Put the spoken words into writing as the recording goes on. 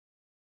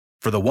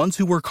For the ones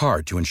who work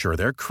hard to ensure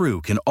their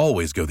crew can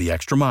always go the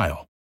extra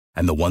mile,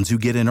 and the ones who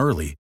get in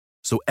early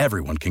so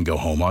everyone can go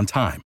home on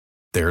time,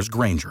 there's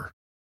Grainger,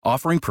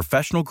 offering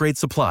professional-grade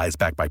supplies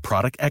backed by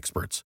product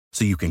experts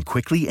so you can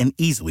quickly and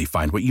easily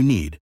find what you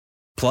need.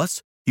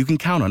 Plus, you can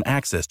count on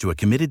access to a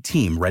committed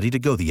team ready to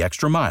go the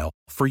extra mile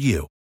for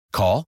you.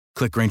 Call,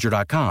 click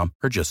Grainger.com,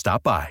 or just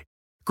stop by.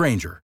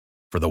 Grainger,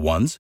 for the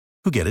ones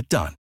who get it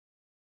done.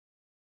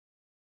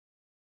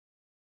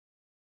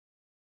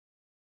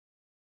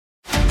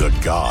 The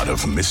god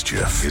of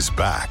mischief is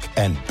back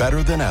and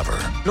better than ever.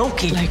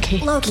 Loki.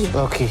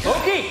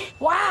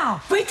 Wow,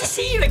 great to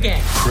see you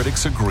again.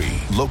 Critics agree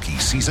Loki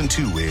Season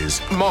 2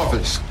 is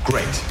marvelous,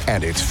 great.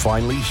 And it's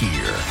finally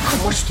here.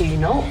 How much do you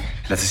know?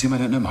 Let's assume I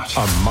don't know much.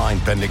 A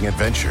mind-bending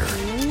adventure.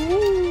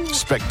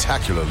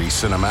 Spectacularly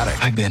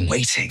cinematic. I've been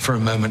waiting for a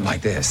moment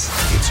like this.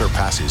 It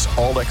surpasses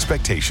all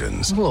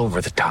expectations. A little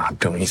over the top,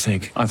 don't you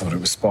think? I thought it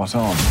was spot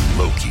on.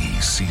 Loki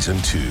Season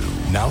 2.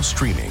 Now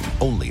streaming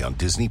only on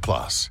Disney+.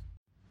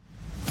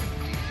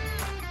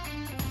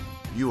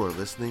 You are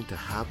listening to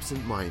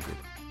Habsent Minded,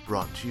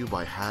 brought to you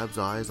by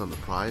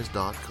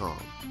HabsEyesOnThePrize.com.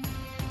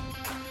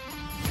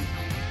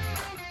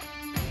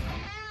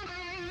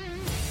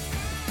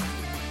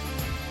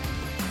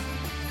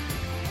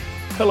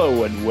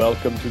 Hello and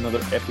welcome to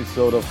another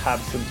episode of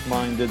Habsent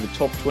Minded, the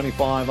top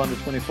 25, under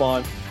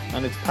 25,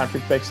 and it's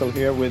Patrik Bexell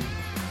here with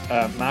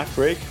Matt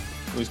Drake,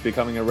 who's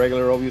becoming a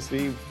regular,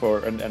 obviously,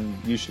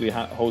 and usually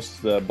hosts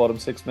the bottom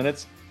 6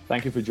 minutes.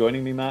 Thank you for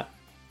joining me, Matt.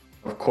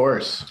 Of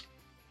course.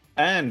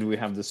 And we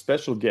have the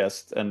special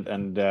guest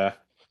and a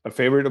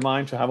favorite of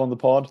mine to have on the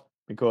pod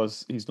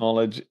because his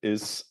knowledge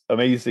is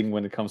amazing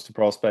when it comes to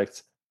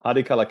prospects.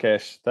 Hadi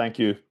Kalakeche, thank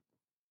you.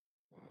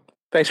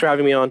 Thanks for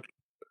having me on.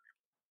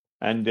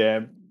 And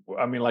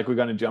we're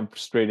going to jump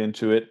straight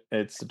into it.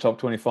 It's the top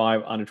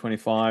 25, under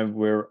 25.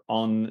 We're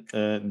on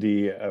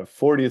the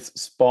 40th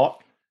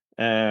spot.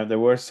 There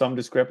were some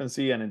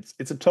discrepancy, and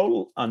it's a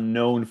total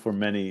unknown for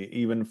many,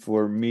 even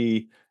for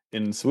me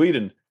in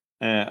Sweden.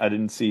 I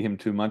didn't see him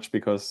too much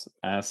because,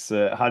 as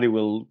Hadi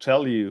will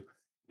tell you,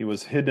 he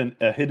was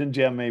a hidden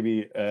gem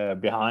maybe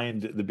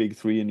behind the big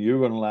three in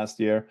Djurgården last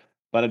year.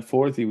 But at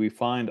 40, we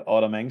find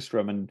Adam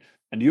Engström,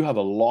 and you have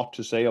a lot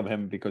to say of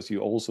him because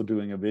you're also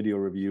doing a video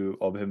review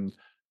of him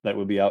that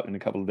will be out in a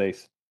couple of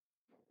days.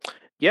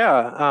 Yeah,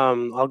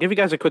 I'll give you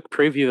guys a quick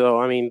preview though.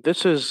 I mean,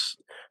 this is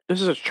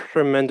a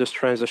tremendous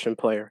transition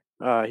player.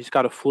 He's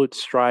got a fluid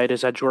stride.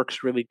 His edge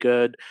work's really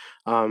good.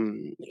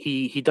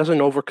 He doesn't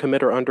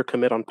overcommit or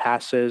undercommit on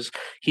passes.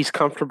 He's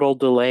comfortable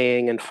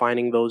delaying and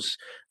finding those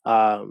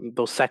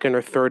second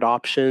or third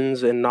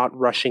options and not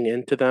rushing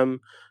into them.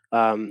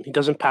 He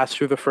doesn't pass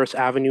through the first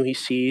avenue he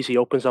sees. He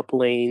opens up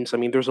lanes. I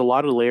mean, there's a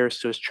lot of layers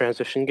to his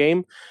transition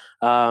game.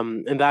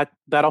 And that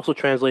also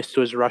translates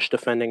to his rush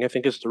defending. I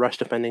think his rush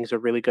defending is a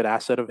really good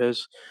asset of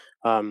his.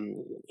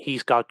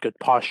 He's got good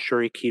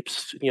posture. He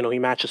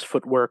matches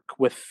footwork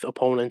with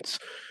opponents.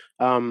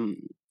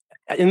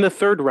 In the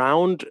third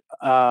round,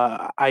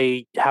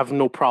 I have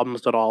no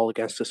problems at all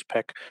against this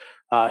pick.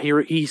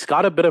 He's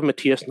got a bit of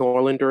Matthias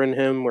Norlinder in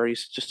him, where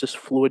he's just this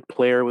fluid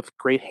player with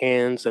great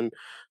hands and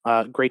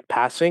great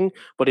passing,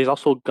 but he's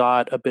also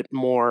got a bit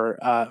more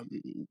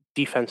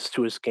defense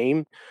to his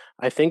game.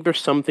 I think there's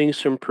some things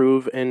to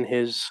improve in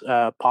his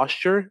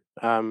posture.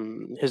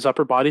 His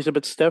upper body's a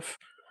bit stiff,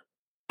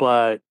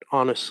 but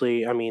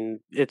honestly, I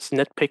mean, it's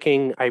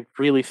nitpicking. I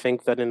really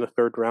think that in the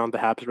third round, the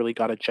Habs really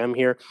got a gem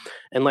here.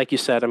 And like you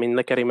said, I mean,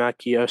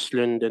 Lekarimäki,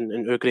 Östlund, and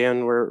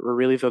Ögren were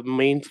really the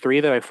main three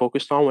that I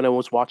focused on when I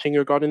was watching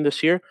Djurgården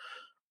this year.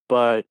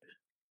 But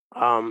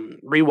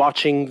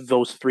rewatching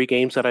those 3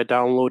 games that I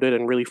downloaded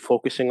and really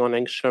focusing on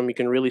Engström, you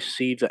can really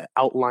see the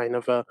outline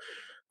of a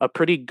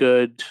pretty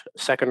good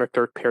second or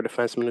third pair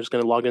defenseman who's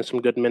going to log in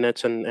some good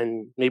minutes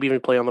and maybe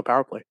even play on the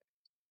power play.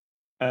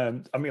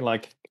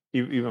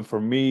 Even for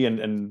me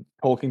and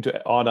talking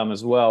to Adam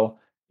as well,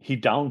 he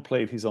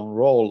downplayed his own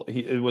role.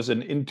 It was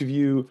an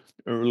interview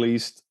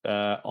released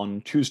on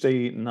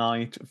Tuesday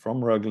night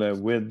from Rögle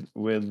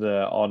with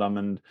Adam,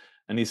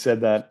 and he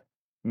said that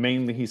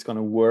mainly he's going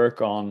to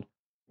work on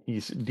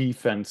his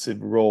defensive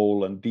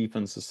role and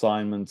defense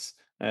assignments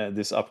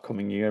this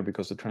upcoming year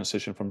because the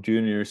transition from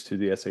juniors to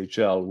the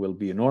SHL will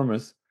be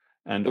enormous.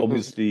 And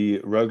obviously,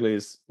 Rögle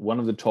is one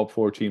of the top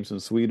 4 teams in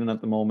Sweden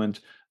at the moment,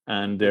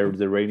 and they're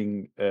the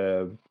reigning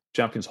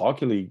Champions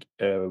Hockey League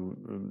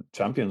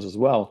champions as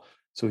well.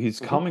 So he's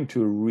coming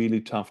to a really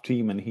tough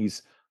team, and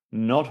he's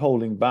not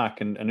holding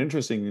back. And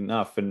interesting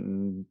enough,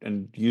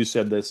 and you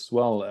said this as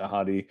well,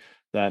 Hadi,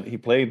 that he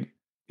played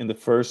in the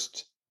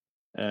first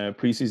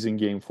preseason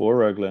game for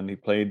Rögle, and he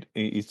played.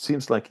 It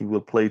seems like he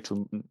will play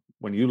to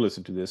when you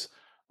listen to this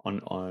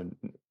on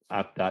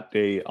at that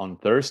day on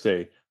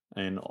Thursday,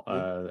 and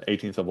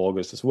 18th of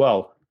August as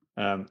well.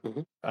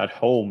 At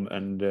home,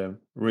 and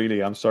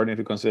really I'm starting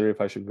to consider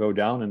if I should go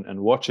down and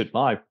watch it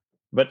live.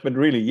 But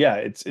really, yeah,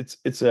 it's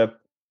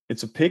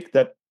a pick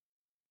that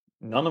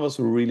none of us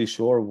were really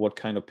sure what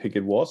kind of pick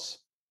it was,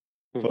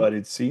 but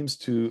it seems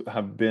to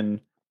have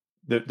been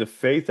the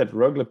faith that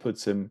Rögle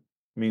puts him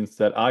means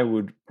that I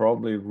would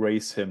probably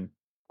raise him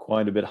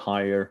quite a bit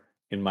higher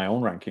in my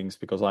own rankings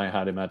because I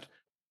had him at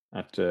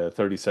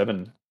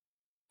 37.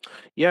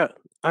 Yeah,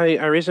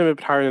 I raised him a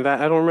bit higher than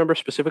that. I don't remember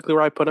specifically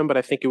where I put him, but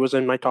I think it was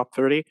in my top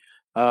 30,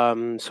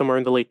 somewhere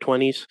in the late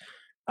 20s.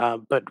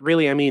 But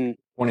really, I mean,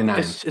 29.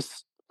 this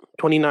is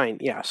 29.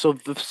 Yeah, so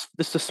this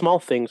is the small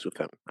things with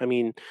him. I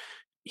mean,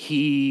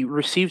 he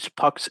receives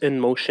pucks in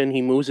motion.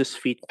 He moves his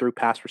feet through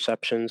pass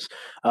receptions.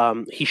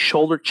 He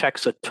shoulder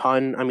checks a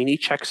ton. I mean, he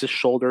checks his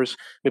shoulders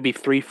maybe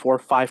 3, 4,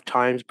 5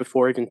 times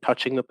before even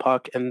touching the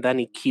puck, and then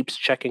he keeps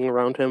checking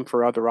around him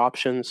for other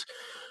options.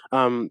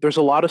 There's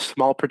a lot of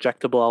small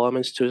projectable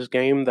elements to his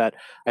game that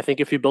I think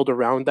if you build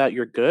around that,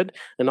 you're good.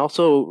 And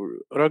also,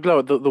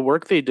 Rögle, the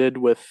work they did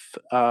with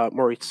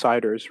Moritz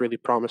Seider is really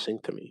promising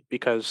to me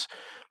because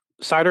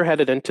Seider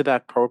headed into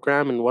that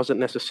program and wasn't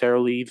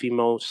necessarily the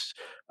most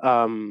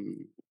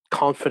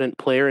confident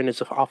player in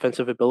his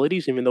offensive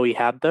abilities, even though he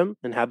had them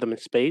and had them in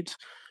spades.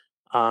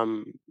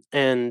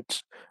 And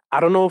I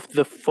don't know if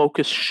the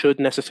focus should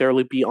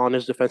necessarily be on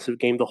his defensive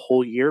game the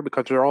whole year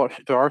because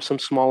there are some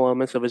small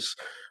elements of his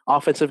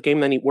offensive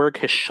game that need work.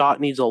 His shot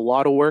needs a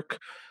lot of work.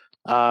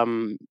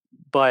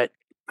 But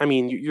I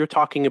mean, you're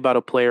talking about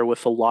a player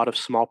with a lot of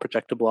small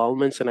projectable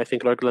elements, and I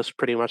think Rögle is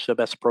pretty much the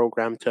best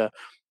program to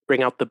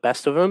bring out the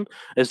best of him,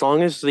 as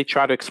long as they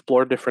try to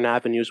explore different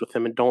avenues with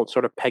him and don't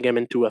sort of peg him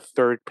into a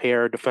third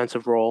pair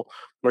defensive role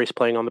where he's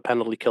playing on the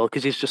penalty kill,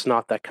 because he's just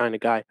not that kind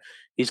of guy.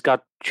 He's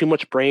got too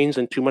much brains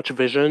and too much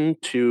vision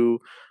to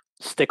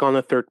stick on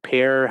the third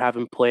pair, have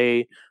him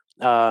play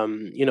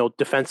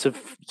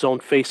defensive zone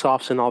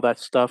face-offs and all that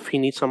stuff. He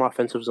needs some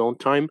offensive zone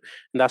time,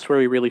 and that's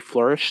where he really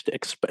flourished,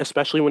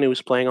 especially when he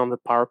was playing on the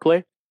power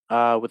play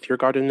with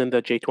Djurgården in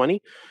the J20.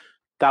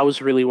 That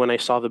was really when I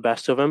saw the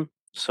best of him.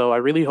 So I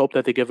really hope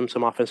that they give him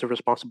some offensive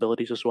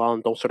responsibilities as well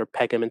and don't sort of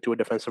peg him into a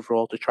defensive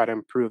role to try to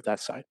improve that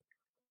side.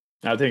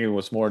 I think it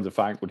was more the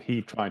fact that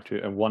he tried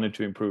to and wanted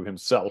to improve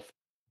himself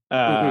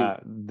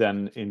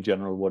than in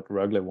general what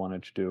Rögle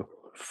wanted to do.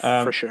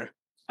 For sure.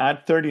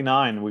 At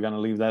 39, we're going to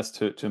leave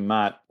that to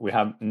Matt. We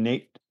have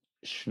Nate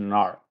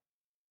Schnarr.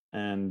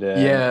 And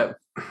yeah,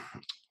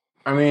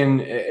 I mean,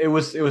 it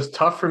was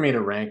tough for me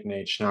to rank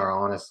Nate Schnarr,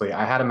 honestly.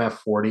 I had him at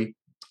 40.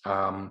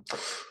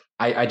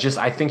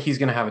 I think he's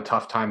going to have a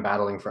tough time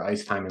battling for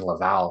ice time in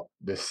Laval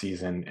this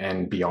season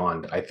and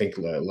beyond. I think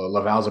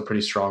Laval's a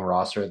pretty strong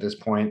roster at this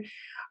point.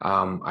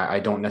 I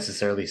don't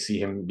necessarily see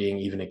him being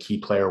even a key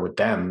player with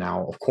them.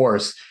 Now, of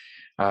course,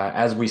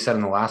 as we said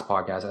in the last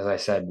podcast, as I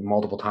said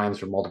multiple times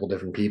for multiple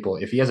different people,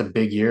 if he has a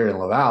big year in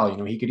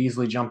Laval, he could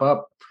easily jump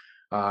up.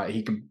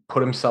 He could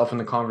put himself in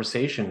the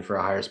conversation for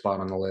a higher spot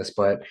on the list,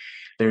 but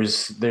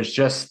there's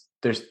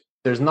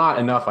not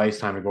enough ice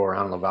time to go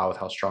around Laval with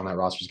how strong that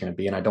roster is going to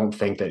be. And I don't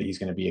think that he's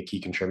going to be a key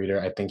contributor.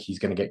 I think he's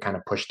going to get kind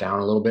of pushed down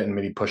a little bit and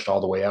maybe pushed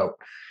all the way out.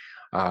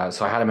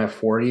 So I had him at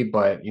 40,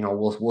 but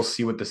we'll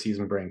see what the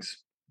season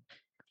brings.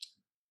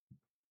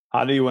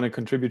 How do you want to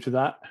contribute to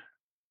that?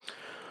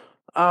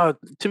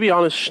 To be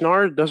honest,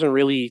 Schnarr doesn't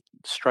really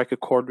strike a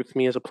chord with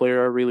me as a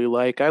player I really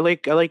like. I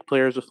like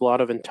players with a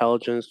lot of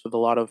intelligence, with a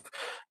lot of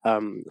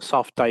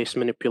soft ice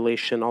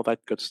manipulation, all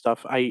that good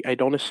stuff. I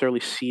don't necessarily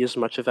see as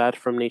much of that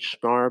from Nate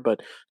Schnarr,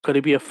 but could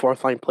he be a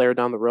fourth line player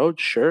down the road?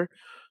 Sure.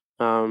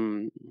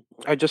 I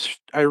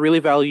really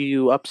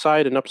value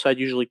upside, and upside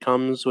usually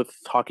comes with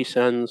hockey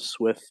sense,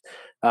 with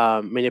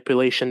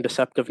manipulation,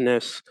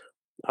 deceptiveness,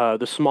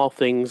 the small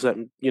things that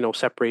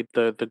separate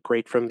the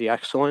great from the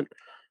excellent.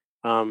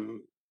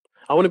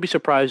 I wouldn't be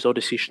surprised though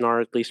to see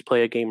Schnarr at least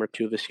play a game or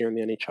two this year in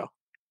the NHL.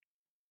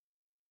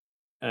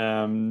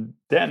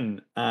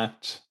 Then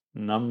at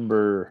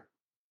number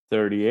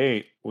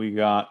 38, we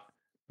got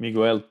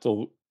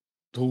Miguël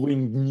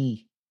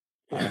Tourigny.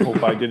 I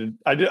hope I didn't.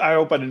 I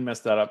hope I didn't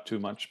mess that up too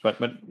much. But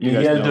you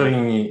guys know.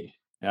 Tourigny.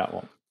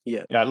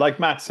 Yeah. Like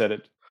Matt said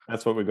it.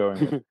 That's what we're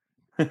going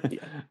with.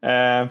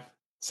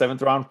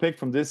 7th round pick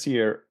from this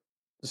year.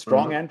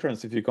 Strong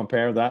entrance if you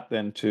compare that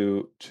then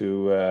to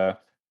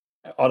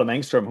Adam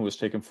Engström, who was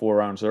taken 4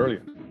 rounds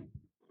earlier.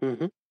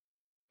 Mm-hmm.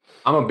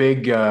 I'm a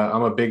big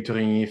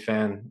Tourigny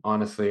fan,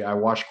 honestly. I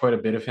watched quite a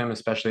bit of him,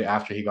 especially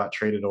after he got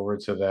traded over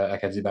to the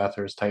Acadie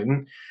Bathurst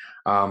Titan.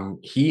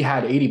 He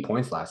had 80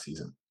 points last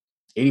season,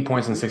 80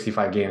 points in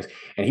 65 games,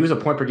 and he was a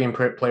point per game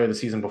player the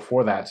season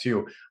before that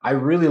too. I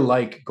really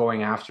like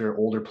going after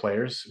older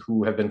players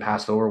who have been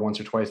passed over once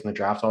or twice in the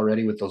draft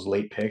already with those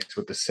late picks,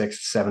 with the 6th,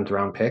 7th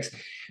round picks,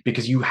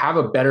 because you have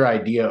a better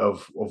idea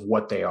of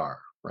what they are.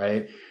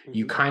 Right?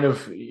 You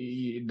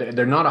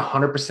they're not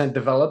 100%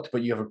 developed,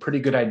 but you have a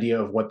pretty good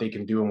idea of what they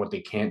can do and what they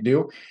can't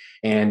do.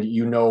 And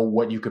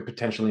what you could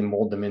potentially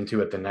mold them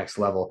into at the next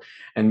level.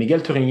 And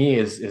Miguël Tourigny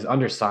is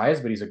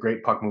undersized, but he's a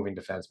great puck moving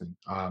defenseman.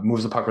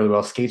 Moves the puck really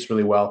well, skates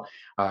really well,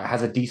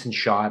 has a decent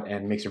shot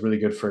and makes a really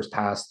good first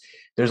pass.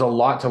 There's a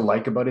lot to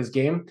like about his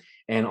game.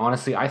 And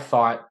honestly, I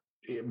thought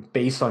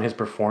based on his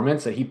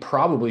performance that he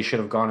probably should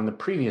have gone in the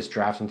previous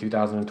draft in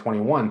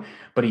 2021,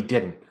 but he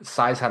didn't.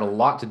 Size had a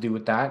lot to do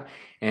with that.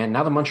 And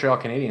now the Montreal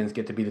Canadiens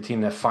get to be the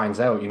team that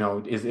finds out,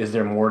 is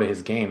there more to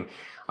his game?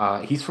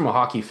 He's from a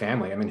hockey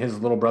family. I mean, his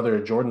little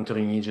brother, Jordan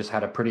Tourigny, just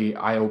had a pretty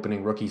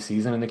eye-opening rookie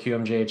season in the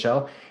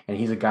QMJHL, and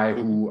he's a guy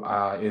who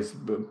is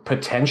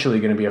potentially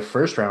going to be a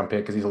first-round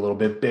pick because he's a little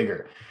bit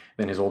bigger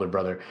than his older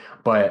brother.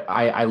 But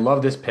I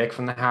love this pick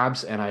from the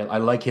Habs, and I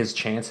like his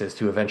chances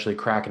to eventually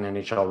crack an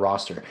NHL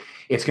roster.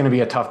 It's going to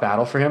be a tough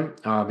battle for him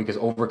because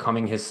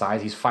overcoming his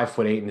size, he's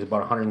 5'8" and he's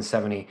about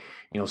 170,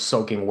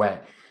 soaking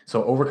wet.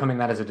 So overcoming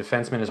that as a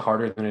defenseman is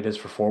harder than it is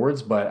for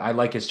forwards, but I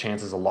like his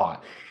chances a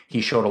lot. He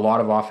showed a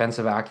lot of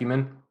offensive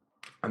acumen.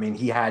 I mean,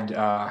 he had,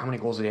 how many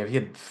goals did he have? He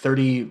had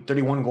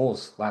 31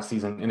 goals last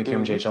season in the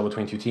QMJHL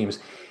between two teams.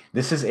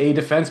 This is a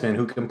defenseman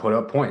who can put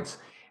up points.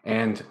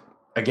 And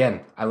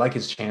again, I like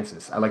his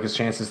chances. I like his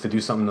chances to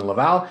do something in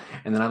Laval,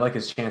 and then I like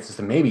his chances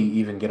to maybe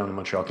even get on the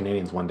Montreal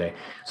Canadiens one day.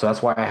 So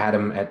that's why I had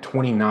him at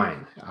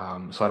 29.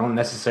 So I don't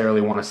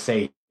necessarily want to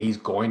say he's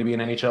going to be an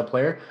NHL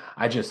player.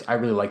 I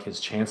really like his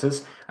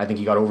chances. I think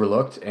he got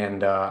overlooked,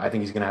 and I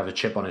think he's going to have a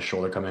chip on his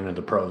shoulder coming into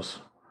the pros.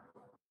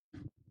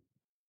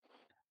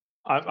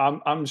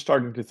 I'm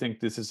starting to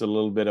think this is a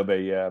little bit of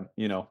a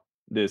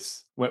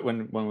this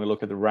when we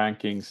look at the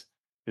rankings,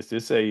 is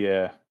this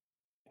a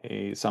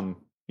some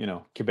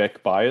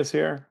Quebec bias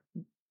here?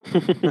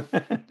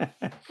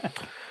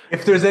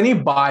 If there's any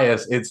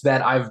bias, it's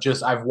that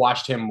I've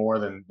watched him more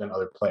than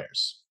other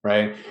players,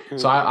 right?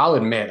 So I'll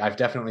admit I've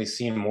definitely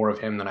seen more of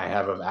him than I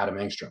have of Adam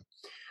Engström.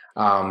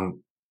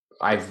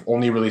 I've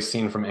only really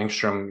seen from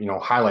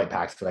Engström, highlight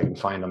packs that I can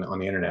find on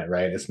the internet,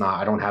 right?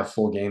 I don't have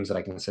full games that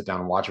I can sit down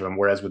and watch of him.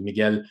 Whereas with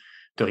Miguël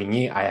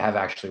Tourigny, I have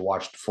actually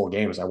watched full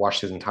games. I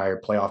watched his entire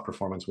playoff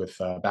performance with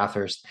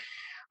Bathurst.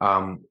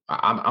 I'm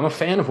a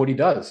fan of what he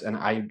does, and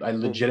I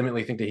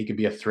legitimately think that he could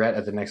be a threat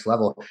at the next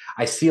level.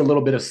 I see a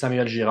little bit of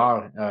Samuel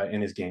Girard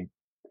in his game,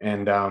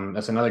 and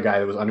that's another guy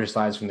that was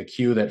undersized from the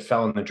Q that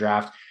fell in the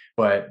draft,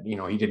 but he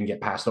didn't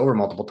get passed over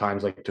multiple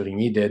times like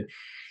Tourigny did.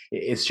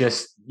 It's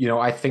just,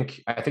 I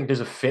think there's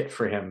a fit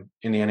for him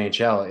in the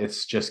NHL.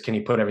 It's just, can he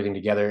put everything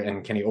together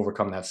and can he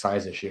overcome that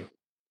size issue?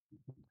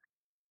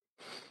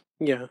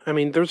 Yeah, I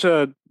mean,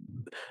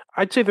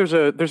 I'd say there's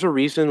a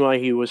reason why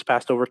he was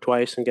passed over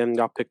twice and again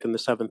got picked in the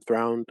 7th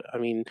round. I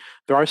mean,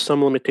 there are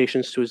some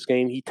limitations to his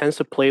game. He tends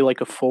to play like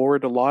a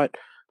forward a lot,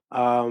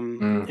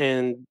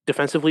 and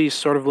defensively he's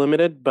sort of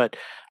limited. But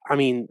I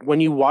mean,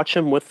 when you watch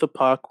him with the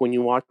puck, when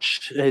you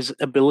watch his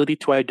ability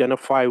to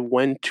identify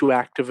when to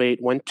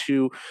activate, when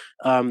to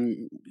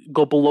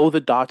go below the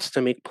dots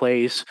to make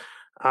plays.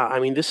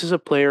 I mean, this is a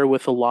player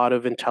with a lot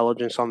of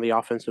intelligence on the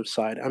offensive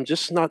side. I'm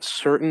just not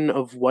certain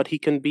of what he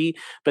can be,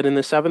 but in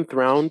the 7th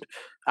round,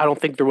 I don't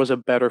think there was a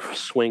better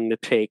swing to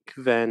take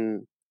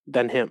than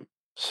him.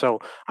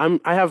 So I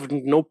have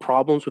no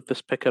problems with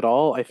this pick at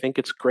all. I think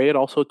it's great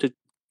also to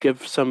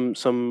give some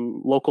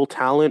local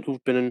talent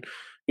who've been,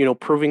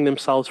 proving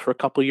themselves for a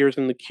couple of years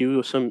in the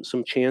queue some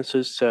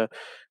chances to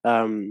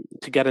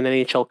get an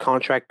NHL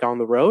contract down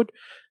the road.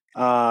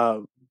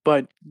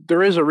 But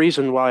there is a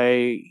reason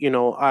why,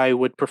 I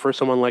would prefer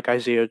someone like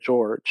Isaiah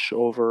George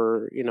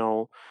over,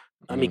 Miguël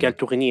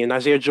Tourigny. And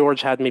Isaiah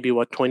George had maybe,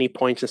 20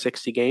 points in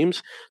 60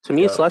 games. To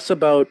me, it's less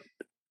about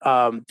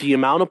the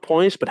amount of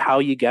points, but how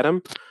you get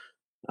them.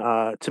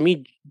 To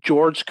me,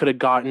 George could have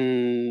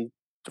gotten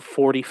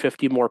 40,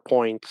 50 more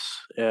points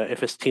if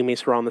his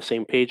teammates were on the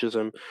same page as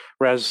him.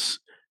 Whereas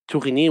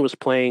Tourigny was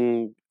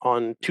playing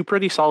on two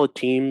pretty solid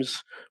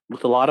teams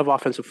with a lot of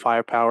offensive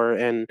firepower,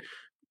 and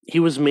he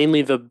was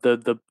mainly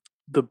the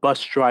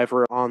bus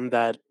driver on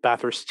that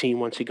Bathurst team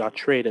once he got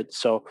traded.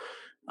 So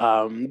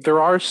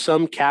there are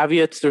some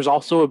caveats. There's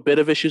also a bit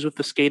of issues with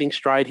the skating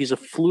stride. He's a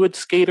fluid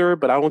skater,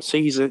 but I won't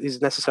say he's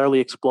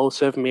necessarily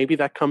explosive. Maybe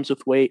that comes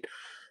with weight,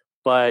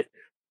 but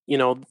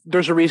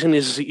there's a reason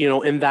he's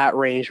in that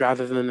range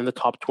rather than in the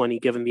top 20,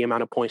 given the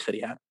amount of points that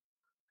he had.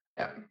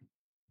 Yeah,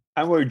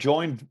 and we're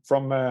joined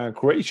from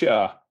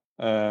Croatia.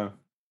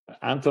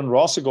 Anton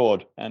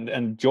Rasegård,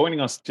 and joining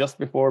us just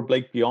before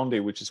Blake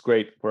Biondi, which is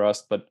great for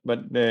us, but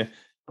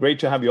great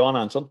to have you on,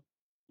 Anton.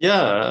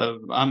 Yeah,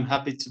 I'm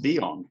happy to be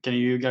on. Can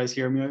you guys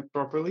hear me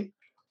properly?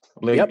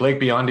 Blake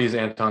Biondi is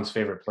Anton's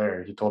favorite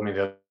player. He told me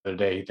the other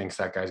day he thinks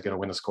that guy's going to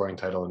win the scoring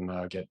title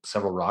and get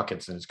several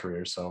Rockets in his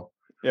career. So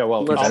yeah,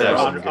 well,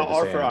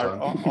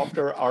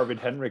 after Arvid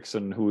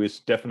Henriksson, who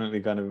is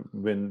definitely going to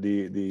win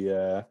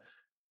the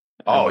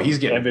he's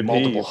getting MVP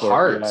multiple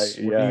hearts.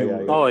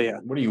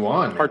 What do you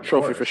want? Heart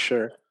trophy for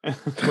sure.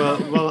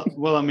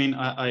 well. I mean,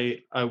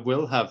 I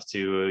will have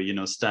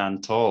to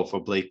stand tall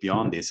for Blake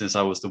Biondi since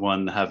I was the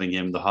one having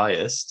him the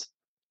highest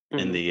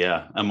in the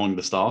among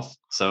the staff.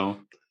 So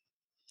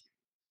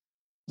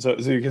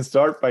you can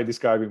start by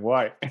describing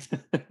why.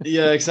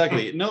 Yeah,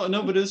 exactly.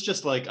 No, but it's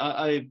just like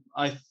I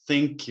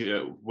think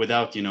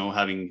without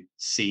having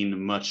seen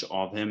much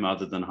of him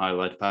other than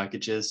highlight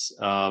packages,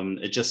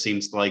 it just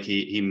seems like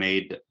he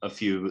made a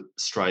few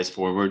strides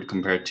forward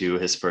compared to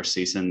his first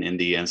season in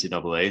the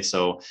NCAA.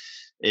 So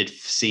it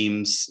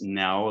seems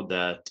now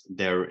that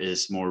there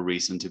is more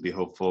reason to be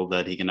hopeful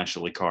that he can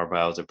actually carve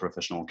out a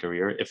professional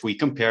career. If we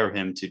compare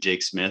him to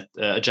Jack Smith,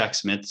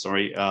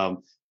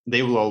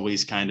 they will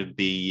always kind of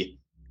be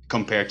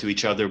compared to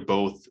each other,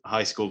 both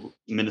high school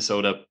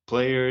Minnesota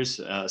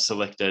players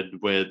selected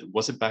with,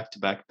 was it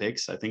back-to-back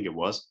picks? I think it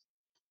was.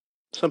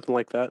 Something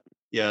like that.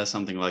 Yeah,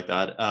 something like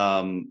that.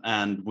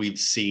 And we've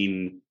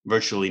seen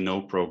virtually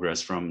no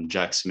progress from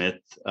Jack Smith.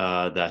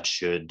 That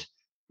should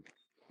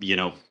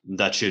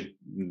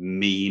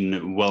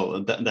mean,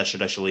 well, that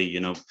should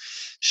actually,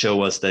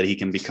 show us that he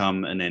can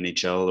become an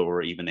NHL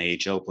or even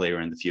AHL player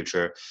in the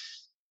future.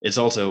 It's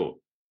also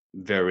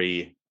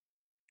very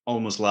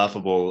almost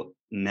laughable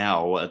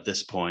now at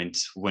this point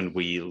when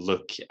we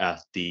look at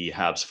the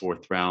Habs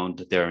fourth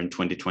round there in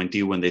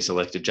 2020, when they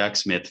selected Jack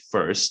Smith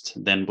first,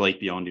 then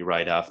Blake Biondi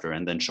right after,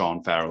 and then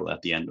Sean Farrell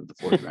at the end of the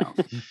fourth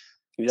round.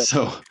 Yep.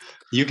 So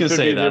you can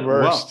say that,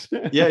 well,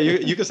 yeah,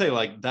 you can say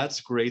like, that's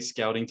great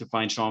scouting to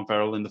find Sean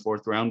Farrell in the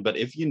fourth round. But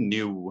if you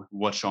knew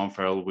what Sean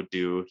Farrell would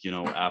do,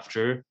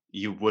 after,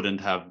 you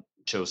wouldn't have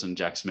chosen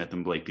Jack Smith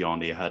and Blake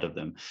Biondi ahead of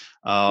them.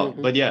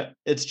 But yeah,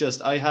 it's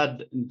just, I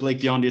had Blake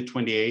Biondi at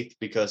 28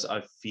 because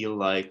I feel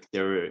like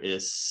there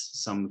is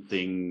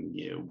something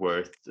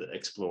worth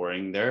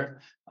exploring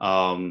there.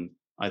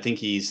 I think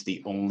he's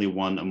the only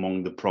one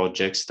among the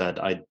projects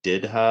that I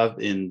did have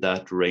in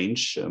that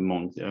range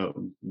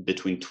among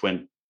between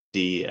 20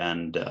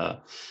 and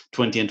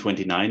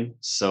 29.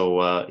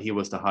 So he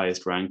was the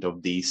highest ranked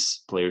of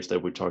these players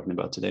that we're talking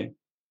about today.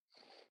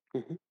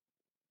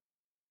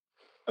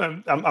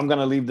 I'm going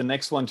to leave the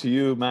next one to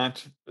you,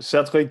 Matt.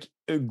 Cedrick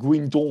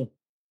Guindon.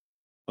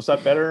 Was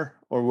that better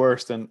or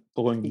worse than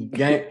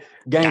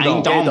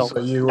Guindon? So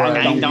you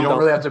don't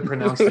really have to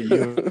pronounce the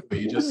U, but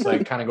you just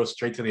kind of go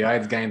straight to the I.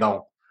 It's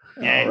Guindon.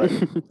 Yeah. All right.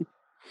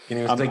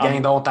 It's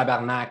Guindon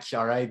tabarnak,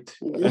 all right?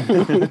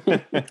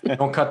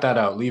 Don't cut that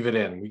out. Leave it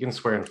in. We can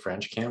swear in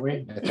French, can't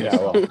we?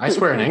 I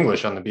swear in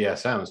English on the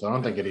BSM, so I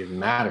don't think it even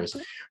matters.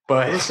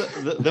 But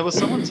there was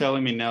someone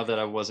telling me now that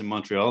I was in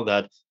Montreal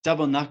that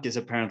tabarnak is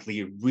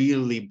apparently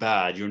really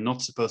bad. You're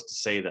not supposed to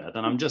say that.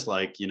 And I'm just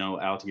like,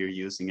 out here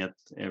using it,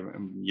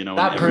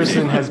 That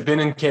person has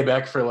been in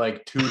Quebec for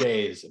like 2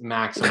 days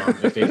maximum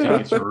if they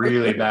think it's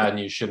really bad and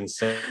you shouldn't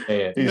say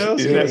it.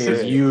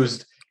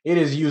 It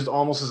is used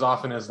almost as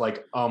often as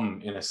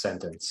in a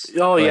sentence.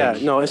 Oh, yeah.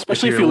 No,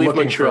 especially if you leave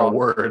Montreal. For a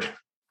word,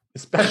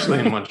 especially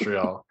in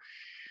Montreal.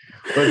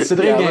 But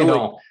Cedrick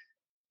Guindon,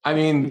 I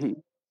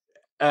mean,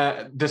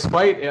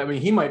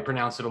 he might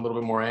pronounce it a little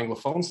bit more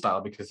Anglophone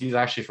style because he's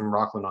actually from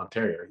Rockland,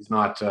 Ontario. He's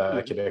not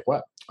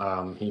Quebecois.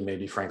 He may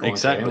be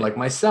Franco-Ontarian like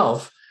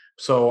myself.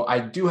 So I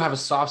do have a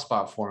soft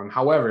spot for him.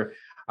 However,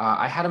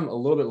 I had him a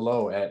little bit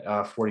low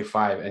at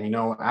 45. And,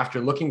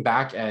 after looking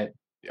back at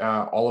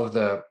all of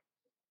the,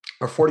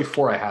 or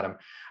 44 I had him.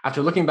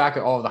 After looking back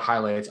at all of the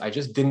highlights, I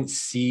just didn't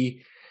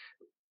see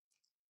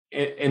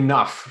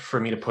enough for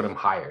me to put him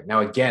higher. Now,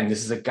 again,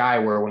 this is a guy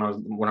where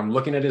when I'm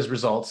looking at his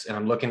results and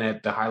I'm looking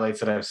at the highlights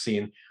that I've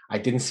seen, I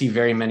didn't see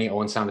very many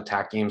Owen Sound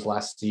attack games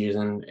last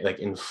season,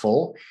 in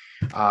full.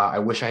 I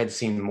wish I had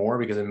seen more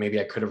because then maybe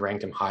I could have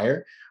ranked him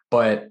higher,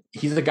 but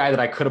he's the guy that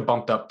I could have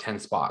bumped up 10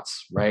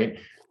 spots, right?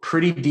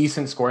 Pretty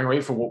decent scoring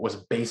rate for what was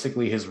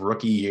basically his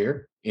rookie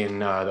year in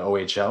the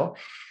OHL.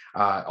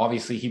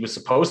 Obviously, he was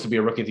supposed to be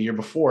a rookie the year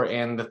before,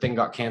 and the thing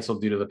got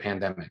canceled due to the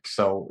pandemic.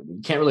 So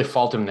you can't really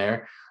fault him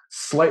there.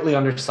 Slightly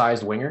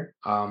undersized winger,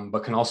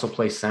 but can also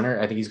play center.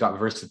 I think he's got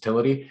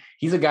versatility.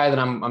 He's a guy that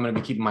I'm going to be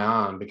keeping my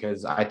eye on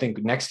because I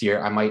think next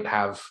year I might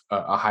have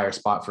a higher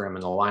spot for him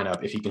in the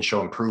lineup if he can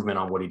show improvement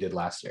on what he did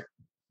last year.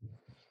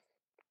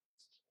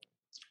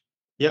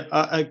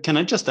 Yeah, can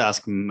I just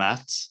ask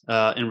Matt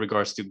in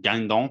regards to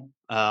Guindon?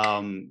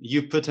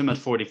 You put him at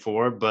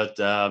 44, but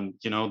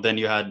then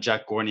you had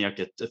Jack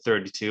Gorniak at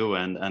 32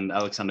 and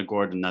Alexander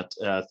Gordon at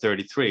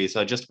 33. So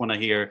I just want to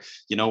hear,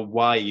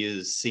 why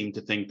you seem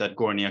to think that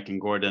Gorniak and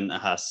Gordon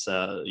has,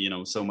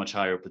 so much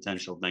higher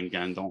potential than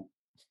Guindon.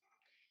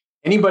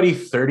 Anybody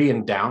 30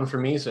 and down for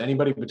me, so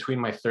anybody between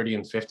my 30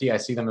 and 50, I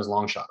see them as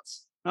long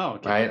shots. Oh,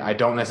 okay. Right. I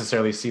don't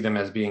necessarily see them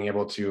as being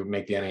able to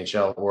make the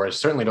NHL, or I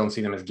certainly don't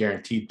see them as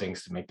guaranteed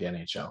things to make the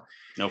NHL.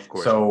 No, of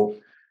course. So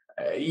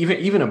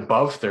even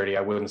above 30,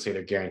 I wouldn't say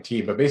they're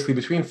guaranteed, but basically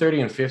between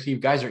 30 and 50,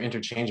 guys are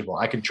interchangeable.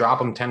 I could drop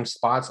them 10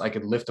 spots. I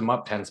could lift them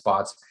up 10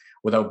 spots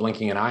without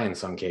blinking an eye in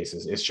some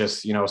cases. It's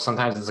just,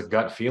 sometimes it's a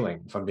gut feeling,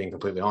 if I'm being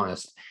completely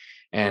honest.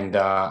 And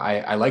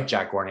I like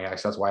Jack Gorniak,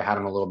 so that's why I had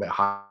him a little bit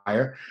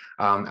higher.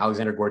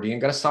 Alexander Gordon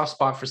got a soft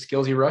spot for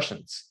skillsy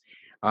Russians.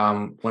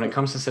 When it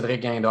comes to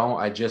Cedrick Guindon,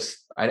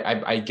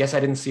 I guess I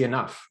didn't see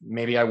enough.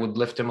 Maybe I would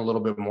lift him a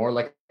little bit more.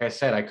 Like I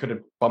said, I could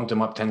have bumped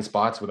him up 10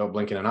 spots without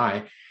blinking an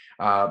eye.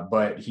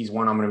 But he's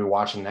one I'm going to be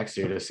watching next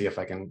year to see if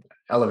I can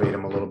elevate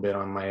him a little bit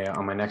on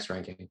my next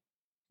ranking.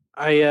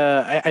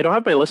 I don't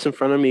have my list in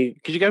front of me.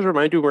 Could you guys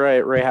remind me where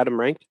I had him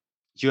ranked?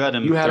 You had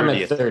him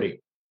at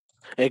 30.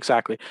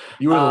 Exactly.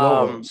 You were the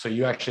low one, so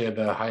you actually had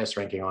the highest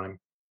ranking on him.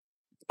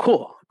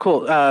 Cool.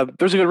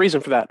 There's a good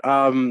reason for that.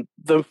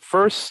 The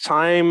first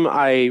time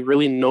I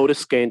really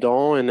noticed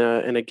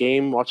Guindon in a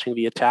game watching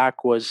the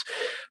attack was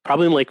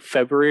probably in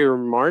February or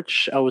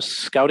March. I was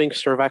scouting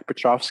Servac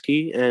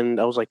Petrovsky, and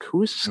I was like,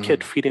 who is this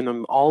kid feeding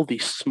them all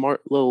these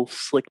smart little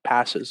slick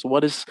passes?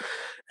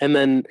 And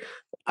then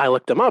I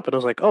looked him up and I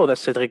was like, oh,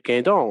 that's Cedrick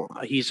Guindon.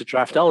 He's a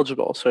draft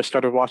eligible. So I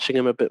started watching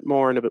him a bit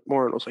more, and I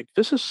was like,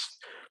 this is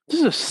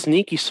a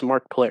sneaky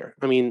smart player.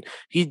 I mean,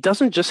 he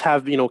doesn't just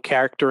have,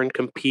 character and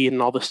compete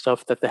and all the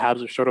stuff that the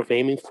Habs are sort of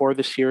aiming for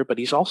this year, but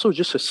he's also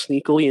just a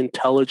sneakily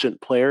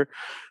intelligent player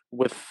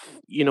with,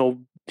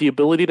 the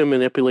ability to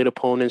manipulate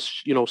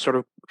opponents, sort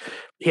of,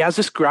 he has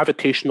this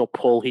gravitational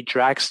pull. He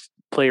drags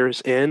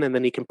players in and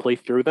then he can play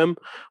through them,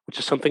 which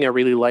is something I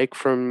really like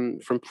from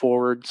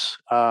forwards.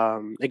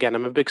 Again,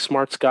 I'm a big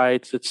smarts guy.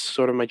 It's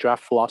sort of my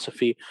draft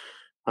philosophy.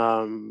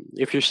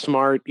 If you're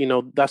smart,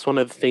 that's one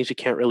of the things you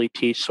can't really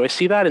teach. So I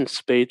see that in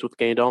spades with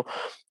Guindon.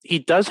 He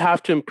does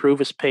have to improve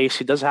his pace.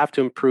 He does have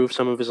to improve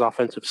some of his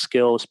offensive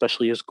skill,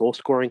 especially his goal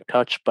scoring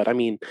touch. But I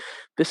mean,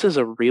 this is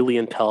a really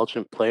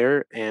intelligent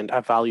player and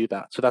I value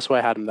that. So that's why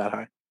I had him that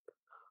high.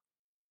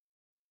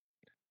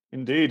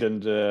 Indeed.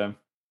 And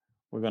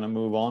we're going to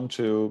move on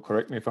to,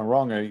 correct me if I'm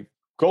wrong, a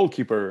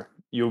goalkeeper,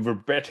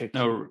 Vrbetic.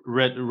 No,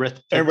 Rhett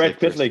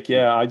Pitlick.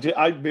 Yeah,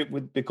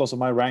 because of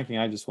my ranking,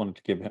 I just wanted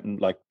to give him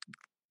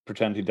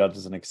pretend he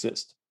doesn't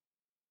exist.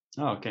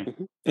 Oh, okay.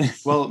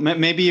 Well,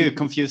 maybe you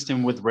confused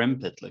him with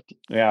Pitlick.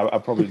 Yeah, I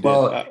probably did.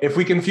 Well, if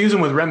we confuse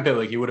him with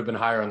Pitlick, he would have been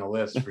higher on the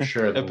list for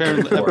sure.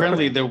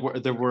 apparently,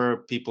 there were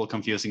people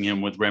confusing him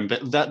with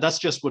Pitlick. That's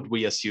just what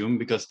we assume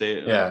because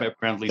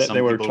apparently some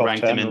people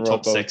ranked him in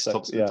top 6,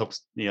 top.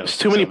 There's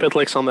too many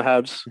Pitlicks on the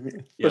Habs.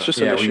 That's just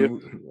an issue.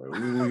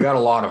 We got a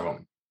lot of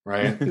them,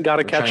 right? Got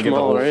to catch them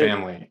all, right?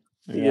 Family.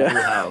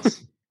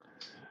 House.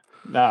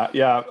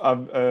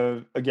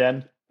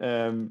 Again,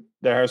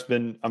 there has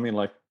been. I mean,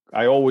 like,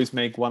 I always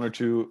make 1 or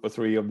 2 or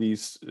 3 of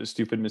these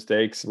stupid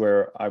mistakes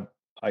where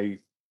I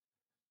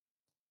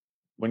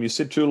when you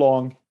sit too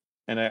long,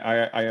 and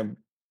I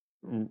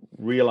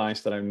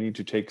realize that I need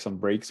to take some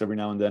breaks every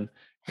now and then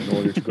in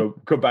order to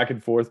go back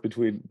and forth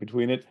between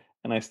it,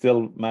 and I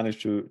still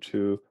manage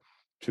to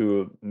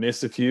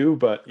miss a few.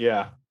 But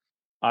yeah,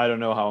 I don't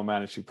know how I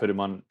managed to put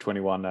him on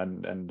 21,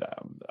 and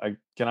I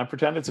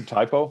pretend it's a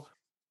typo.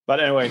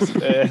 But anyways,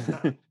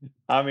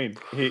 I mean,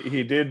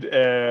 he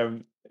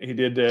did. He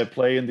did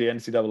play in the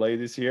NCAA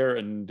this year,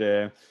 and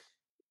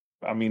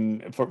I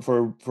mean,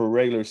 for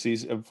regular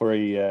season, for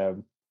a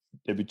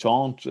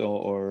debutant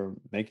or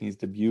making his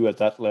debut at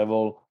that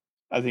level,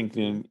 I think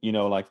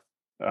like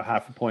a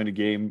half a point a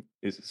game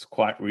is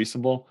quite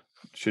reasonable.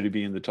 Should he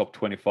be in the top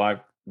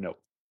 25? No.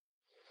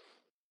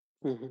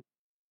 Mm-hmm.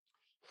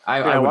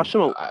 I watched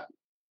him.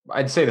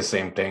 I'd say the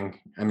same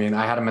thing. I mean,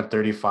 I had him at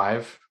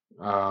 35.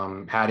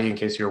 Hadi, in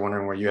case you're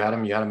wondering where you had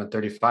him at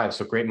 35.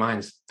 So great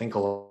minds think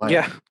alike.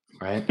 Yeah.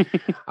 Right.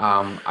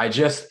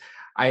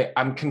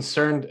 I'm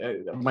concerned.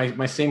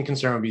 My same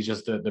concern would be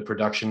just the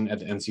production at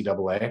the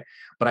NCAA,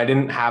 but I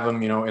didn't have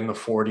him, in the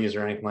 40s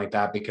or anything like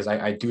that, because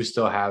I do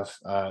still have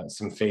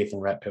some faith in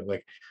Rhett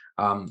Pitlick,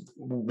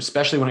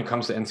 especially when it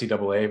comes to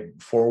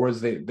NCAA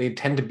forwards. They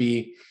tend to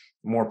be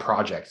more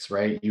projects,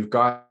 right? You've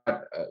got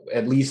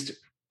at least,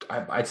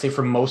 I'd say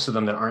for most of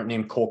them that aren't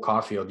named Cole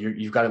Caulfield,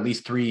 you've got at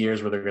least 3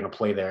 years where they're going to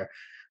play there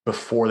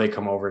before they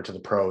come over to the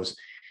pros.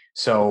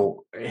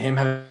 So him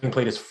having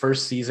played his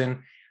first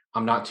season,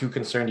 I'm not too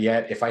concerned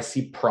yet. If I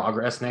see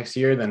progress next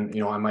year, then,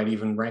 I might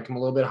even rank him a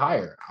little bit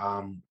higher.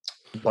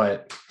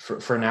 But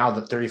for now,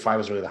 the 35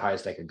 is really the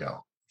highest I could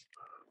go.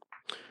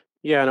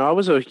 Yeah, no, I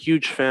was a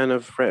huge fan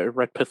of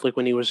Rhett Pitlick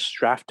when he was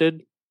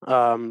drafted.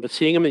 But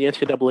seeing him in the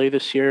NCAA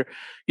this year,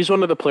 he's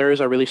one of the players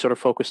I really sort of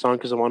focused on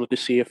because I wanted to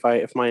see if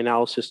my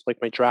analysis, like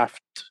my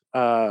draft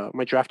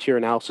tier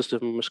analysis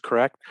of him was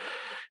correct.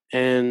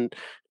 And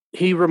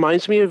he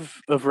reminds me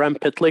of Rem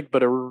Pitlick,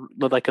 but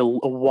like a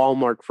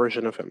Walmart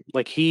version of him.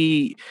 Like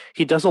he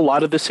does a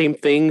lot of the same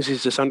things.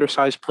 He's this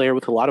undersized player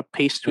with a lot of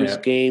pace to his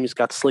game. He's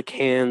got slick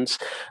hands.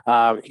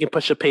 He can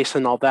push the pace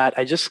and all that.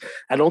 I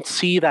don't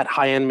see that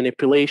high end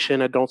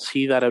manipulation. I don't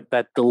see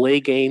that delay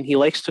game. He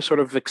likes to sort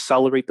of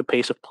accelerate the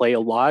pace of play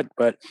a lot,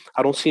 but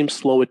I don't see him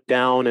slow it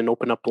down and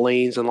open up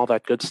lanes and all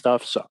that good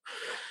stuff. So,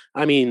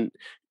 I mean,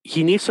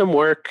 he needs some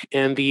work,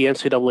 and the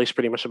NCAA is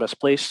pretty much the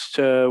best place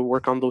to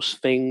work on those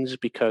things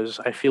because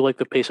I feel like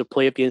the pace of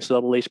play at the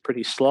NCAA is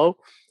pretty slow.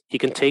 He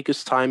can take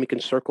his time. He can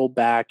circle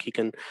back. He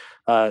can,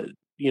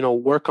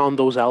 work on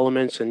those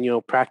elements, and,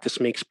 practice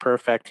makes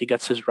perfect. He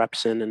gets his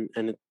reps in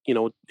and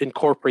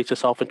incorporates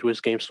itself into his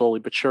game slowly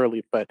but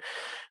surely. But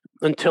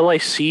until I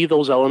see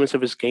those elements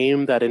of his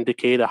game that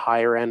indicate a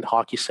higher end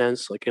hockey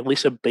sense, like at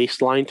least a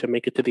baseline to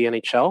make it to the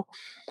NHL,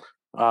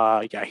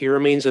 he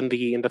remains in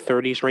the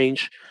 30s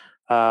range.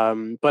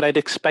 But I'd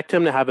expect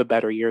him to have a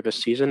better year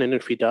this season, and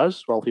if he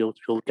does, well, he'll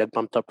get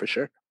bumped up for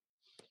sure.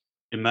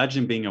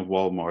 Imagine being a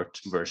Walmart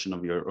version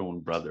of your own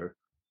brother.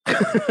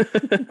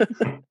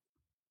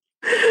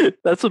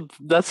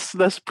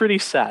 That's pretty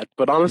sad,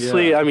 but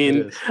honestly, I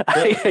mean,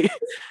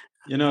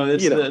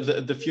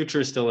 the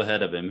future is still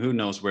ahead of him. Who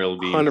knows where he'll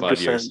be in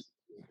 5 years?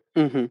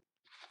 Mm-hmm.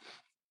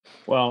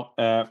 Well,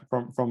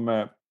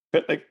 from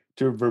Pitlick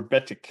to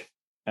Vrbetic,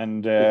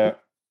 and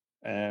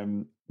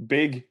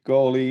big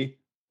goalie.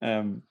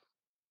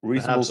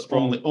 Reasonable, perhaps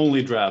strong.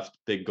 Only draft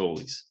big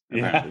goalies.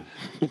 Apparently.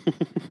 Yeah.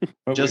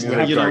 just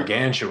a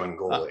gargantuan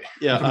goalie.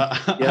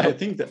 I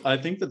think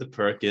that the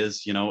perk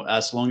is,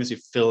 as long as you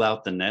fill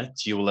out the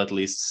net, you will at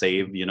least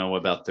save,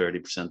 about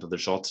 30% of the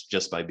shots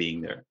just by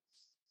being there.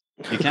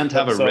 You can't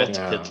have a Rhett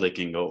Pitlick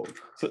in goal.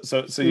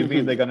 So you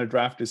mean they're going to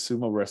draft a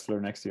sumo wrestler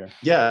next year?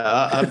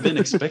 Yeah, I've been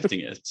expecting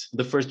it.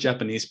 The first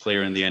Japanese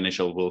player in the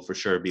NHL will for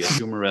sure be a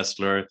sumo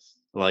wrestler,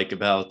 like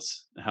about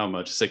how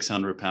much?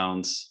 600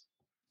 pounds.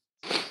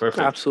 Perfect.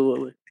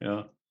 Absolutely.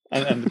 Yeah.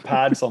 And the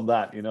pads on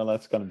that,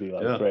 that's going to be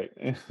like great.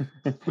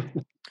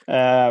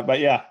 But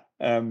yeah,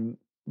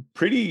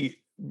 pretty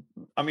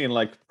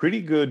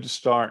good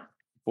start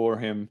for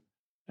him.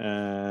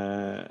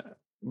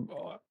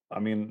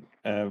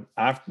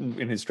 After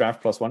in his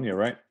draft plus 1 year,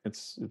 right?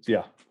 It's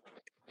yeah.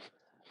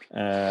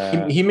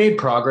 He made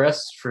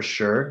progress for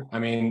sure. I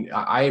mean,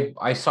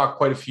 I saw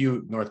quite a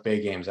few North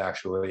Bay games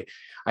actually.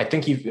 I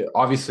think he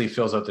obviously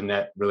fills out the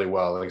net really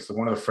well. Like, so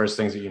one of the first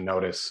things that you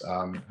notice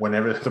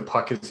whenever the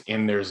puck is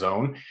in their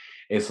zone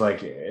is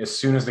like as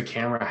soon as the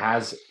camera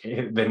has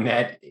the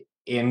net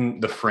in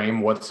the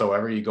frame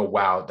whatsoever, you go,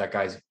 wow, that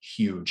guy's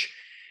huge.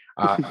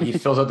 He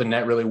fills out the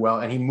net really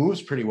well, and he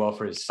moves pretty well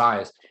for his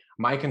size.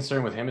 My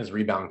concern with him is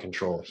rebound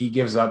control. He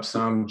gives up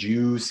some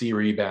juicy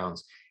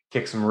rebounds,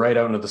 kicks them right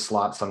out into the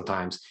slot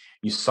sometimes.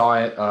 You saw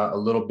it a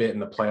little bit in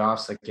the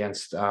playoffs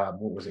against,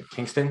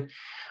 Kingston?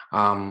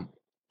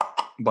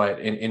 But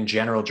in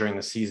general, during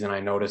the season, I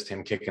noticed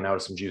him kicking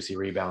out some juicy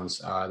rebounds.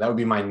 That would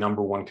be my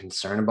number one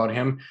concern about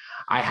him.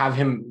 I have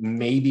him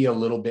maybe a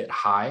little bit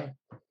high,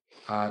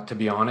 to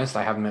be honest.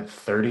 I have him at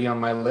 30 on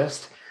my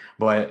list.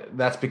 But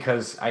that's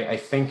because I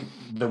think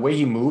the way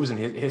he moves and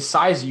his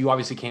size, you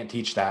obviously can't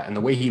teach that. And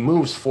the way he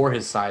moves for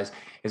his size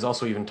is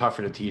also even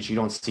tougher to teach. You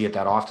don't see it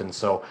that often.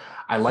 So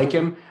I like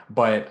him,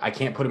 but I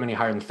can't put him any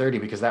higher than 30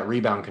 because that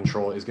rebound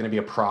control is going to be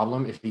a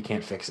problem if he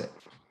can't fix it.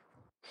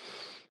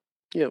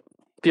 Yep.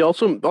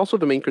 Also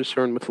the main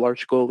concern with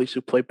large goalies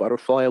who play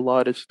butterfly a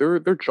lot is they're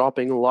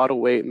dropping a lot of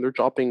weight, and they're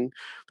dropping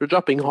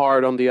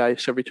hard on the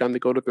ice every time they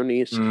go to their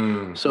knees.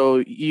 So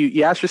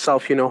you ask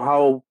yourself,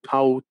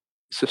 how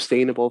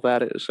sustainable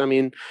that is. I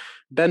mean,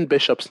 Ben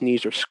Bishop's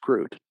knees are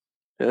screwed,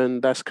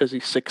 and that's because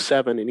he's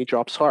 6'7" and he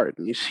drops hard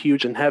and he's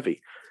huge and heavy.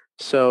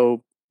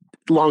 So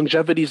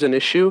longevity is an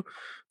issue.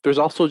 There's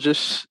also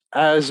just,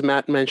 as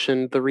Matt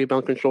mentioned, the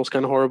rebound control is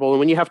kind of horrible. And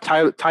when you have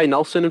Ty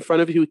Nelson in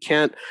front of you who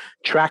can't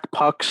track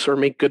pucks or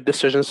make good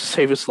decisions to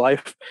save his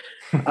life,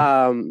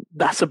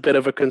 that's a bit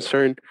of a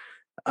concern.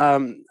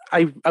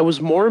 I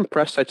was more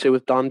impressed, I'd say,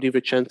 with Dom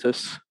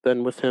DiVincentis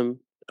than with him,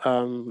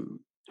 who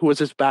was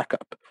his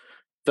backup.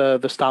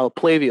 The style of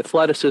play, the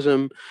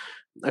athleticism.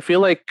 I feel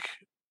like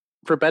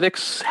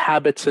Vrbetic's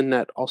habits in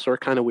net also are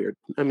kind of weird.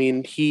 I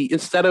mean, he,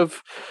 instead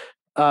of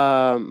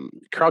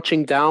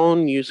crouching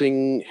down,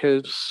 using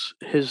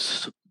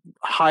his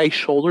high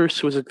shoulders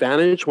to his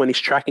advantage when he's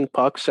tracking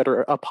pucks that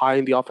are up high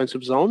in the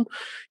offensive zone,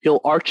 he'll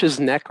arch his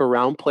neck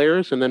around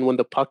players, and then when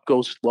the puck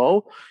goes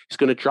low, he's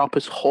going to drop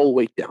his whole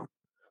weight down.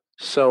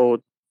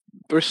 So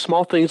there's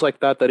small things like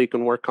that he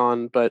can work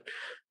on, but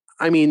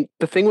I mean,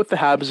 the thing with the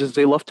Habs is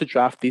they love to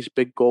draft these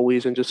big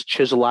goalies and just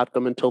chisel at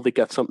them until they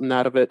get something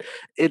out of it.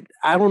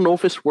 I don't know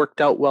if it's worked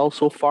out well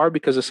so far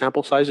because the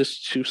sample size is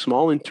too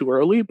small and too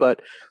early,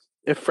 but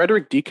if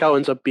Frederik Dichow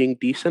ends up being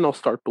decent, I'll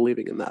start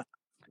believing in that.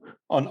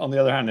 On the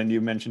other hand, and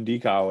you mentioned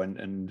Dichow,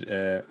 and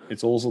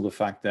it's also the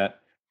fact that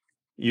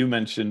you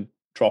mentioned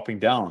dropping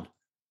down.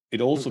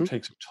 It also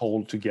takes a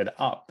toll to get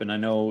up. And I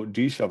know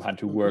Dichow had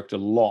to work a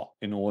lot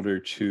in order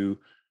to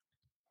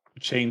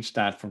change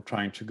that from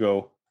trying to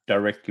go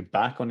directly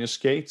back on your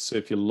skates. So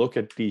if you look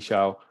at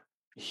Dichow,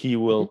 he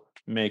will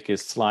make a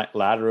slight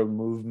lateral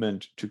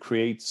movement to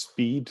create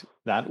speed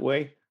that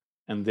way,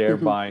 and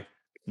thereby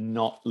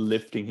not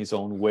lifting his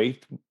own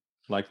weight,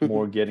 like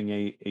more getting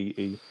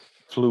a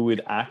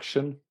fluid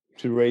action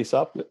to raise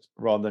up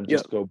rather than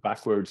just go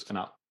backwards and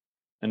up.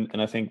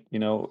 And I think,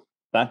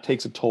 that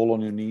takes a toll on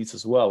your knees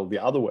as well, the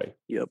other way.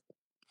 Yep.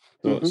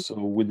 So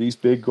with these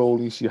big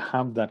goalies, you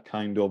have that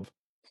kind of,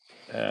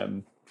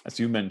 as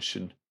you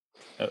mentioned,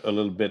 a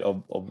little bit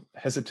of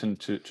hesitant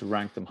to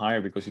rank them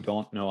higher because you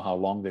don't know how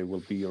long they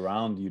will be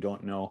around. You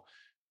don't know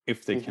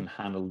if they can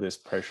handle this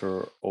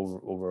pressure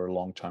over a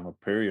long time or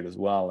period as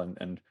well,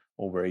 and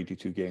over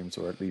 82 games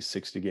or at least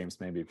 60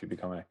 games maybe if you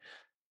become a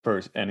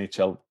first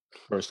NHL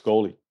first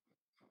goalie.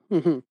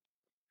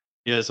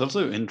 Yeah, it's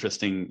also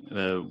interesting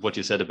what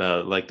you said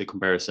about like the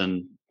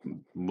comparison,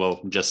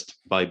 well, just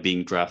by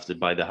being drafted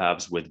by the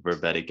Habs with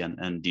Vrbetic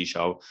and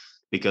Dichow,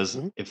 because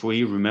if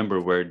we remember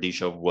where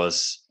Dichow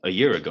was a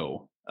year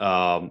ago,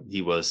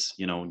 he was,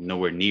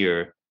 nowhere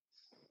near,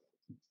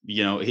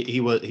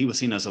 he was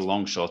seen as a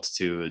long shot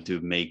to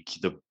make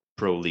the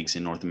pro leagues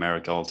in North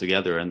America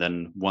altogether. And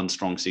then one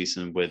strong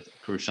season with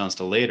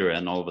Kristianstad later,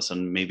 and all of a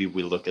sudden, maybe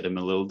we look at him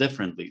a little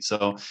differently.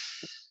 So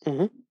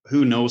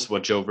who knows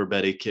what Joe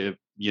Vrbetic,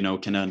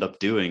 can end up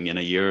doing in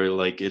a year.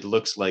 Like, it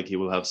looks like he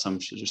will have some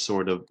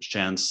sort of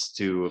chance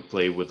to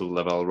play with the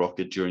Laval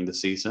Rocket during the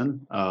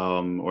season,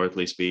 or at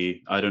least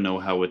I don't know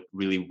how it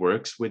really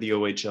works with the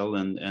OHL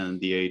and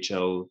the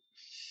AHL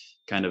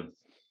kind of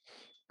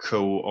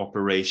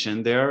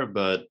cooperation there,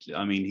 but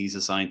I mean, he's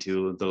assigned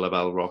to the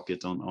Laval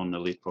Rocket on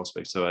Elite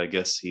Prospect, so I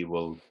guess he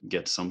will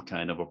get some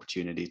kind of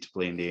opportunity to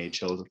play in the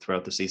AHL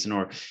throughout the season,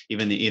 or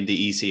even in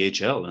the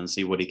ECHL, and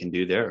see what he can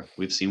do there.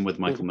 We've seen with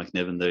Michael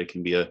McNiven that it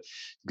can be a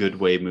good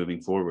way moving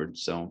forward,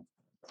 so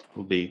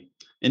it'll be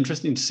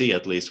interesting to see,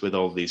 at least with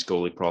all these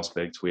goalie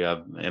prospects. We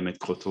have Emmett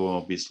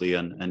Croteau, obviously,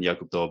 and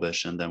Jakub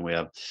Dobesh, and then we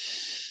have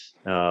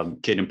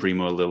Caden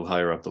Primo a little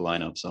higher up the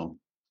lineup. So,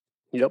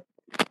 yep.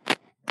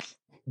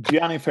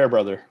 Gianni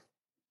Fairbrother.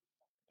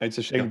 It's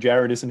a shame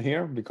Jared isn't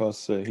here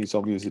because he's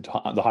obviously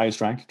the highest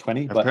ranked,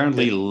 20.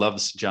 Apparently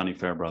loves Gianni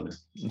Fairbrother.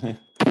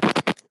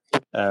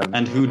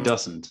 And who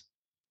doesn't?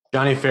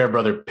 Gianni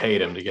Fairbrother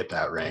paid him to get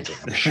that ranking.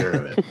 I'm sure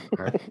of it.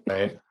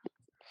 Right?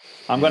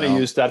 I'm going to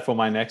use that for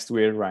my next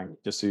weird rank,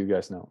 just so you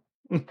guys know.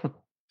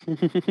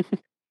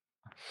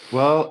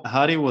 Well,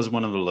 Hadi was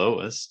one of the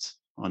lowest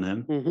on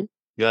him.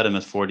 You had him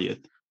at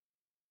 40th.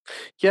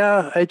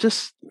 Yeah, I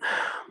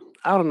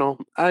don't know.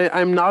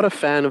 I'm not a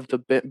fan of the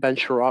Ben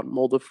Sherratt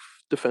mold of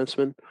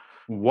defenseman.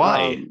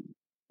 Why?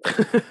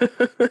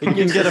 You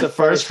can get a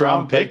first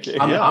round pick.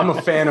 I'm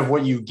a fan of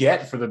what you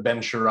get for the Ben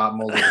Sherratt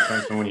mold of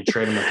defenseman when you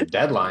trade him at the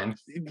deadline.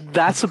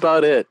 That's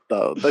about it,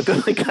 though. Like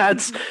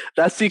that's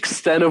the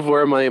extent of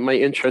where my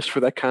interest for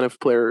that kind of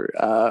player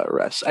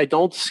rests. I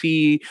don't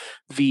see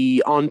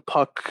the on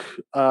puck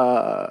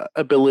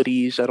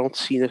abilities. I don't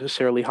see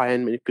necessarily high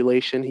end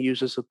manipulation. He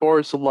uses the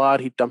boards a lot.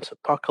 He dumps the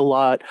puck a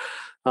lot.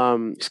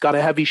 He's got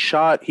a heavy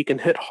shot. He can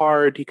hit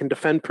hard. He can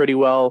defend pretty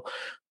well.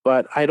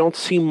 But I don't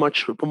see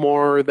much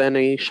more than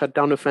a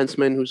shutdown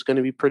defenseman who's going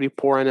to be pretty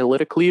poor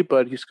analytically,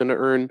 but he's going to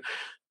earn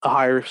a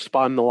higher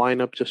spot in the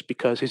lineup just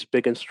because he's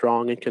big and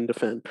strong and can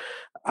defend.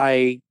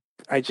 I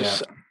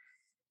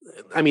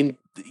mean,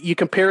 you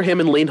compare him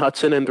and Lane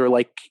Hudson, and they're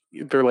like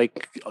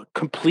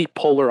complete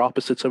polar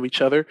opposites of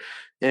each other.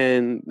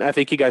 And I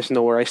think you guys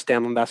know where I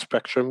stand on that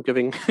spectrum,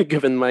 given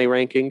my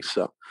rankings.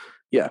 So,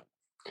 yeah.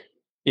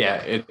 Yeah,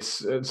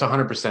 it's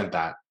 100%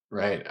 that.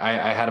 Right.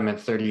 I had him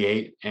at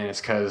 38, and it's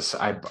because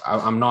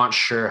I'm not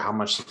sure how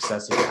much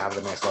success he can have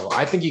at the next level.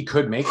 I think he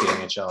could make the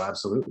NHL,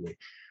 absolutely.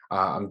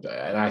 And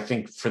I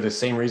think for the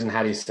same reason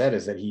Hadi said,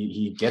 is that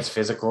he gets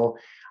physical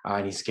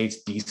and he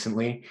skates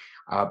decently.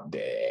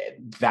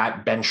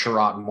 That Ben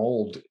Sherratt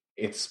mold,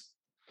 it's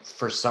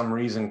for some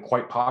reason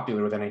quite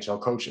popular with NHL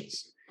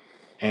coaches.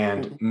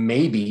 And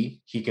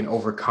maybe he can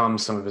overcome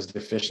some of his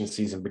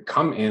deficiencies and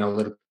become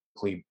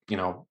analytically,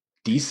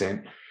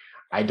 decent.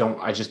 I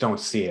just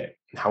don't see it.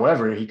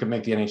 However, he could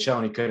make the NHL,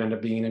 and he could end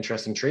up being an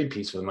interesting trade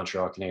piece for the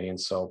Montreal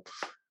Canadiens. So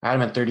I had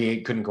him at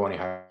 38, couldn't go any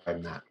higher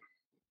than that.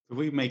 Could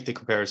we make the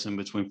comparison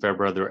between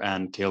Fairbrother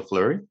and Cale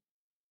Fleury?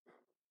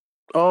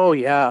 Oh,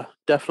 yeah,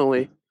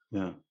 definitely.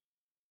 Yeah.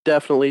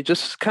 Definitely.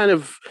 Just kind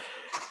of,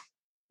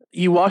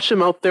 you watch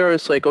him out there,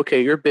 it's like,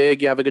 okay, you're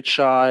big, you have a good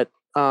shot,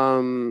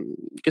 you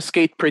can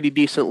skate pretty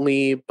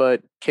decently,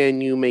 but can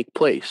you make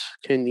plays?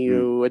 Can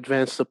you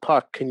advance the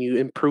puck? Can you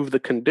improve the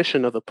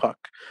condition of the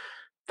puck?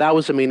 That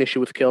was the main issue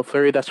with Cale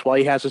Fleury. That's why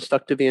he hasn't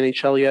stuck to the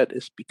NHL yet,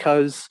 is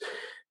because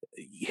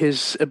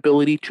his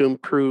ability to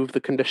improve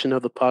the condition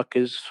of the puck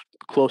is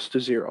close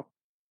to zero.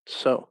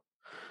 So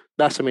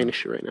that's the main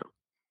issue right now.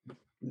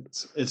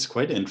 It's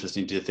quite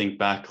interesting to think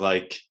back,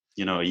 a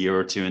year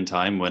or two in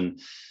time, when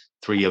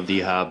three of the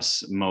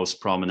Habs'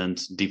 most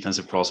prominent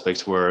defensive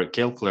prospects were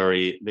Cale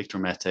Fleury, Victor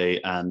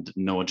Mete, and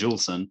Noah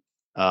Juleson.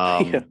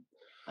 And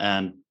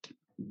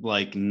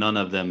none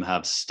of them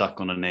have stuck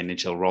on an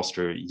NHL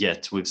roster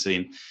yet. We've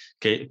seen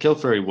Cale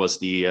Fleury was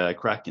the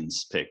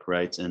Kraken's pick,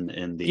 right,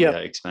 in the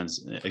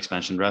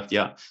expansion draft,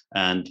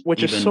 and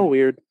which is so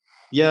weird.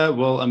 Yeah,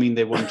 well, I mean,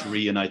 they wanted to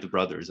reunite the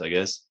brothers, I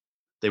guess.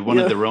 They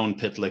wanted their own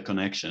Pitlick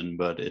connection,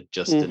 but it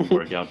just didn't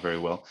work out very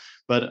well.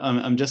 But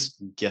I'm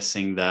just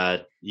guessing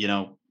that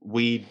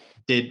we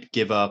did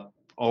give up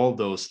all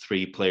those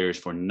three players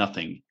for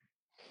nothing.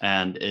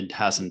 And it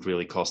hasn't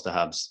really cost the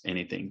Habs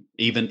anything.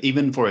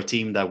 Even for a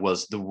team that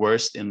was the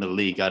worst in the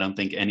league, I don't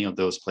think any of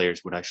those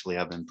players would actually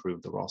have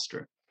improved the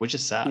roster, which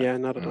is sad. Yeah,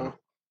 not at all.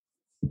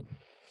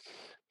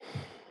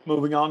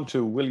 Moving on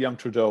to William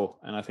Trudeau,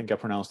 and I think I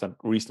pronounced that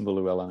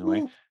reasonably well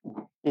anyway.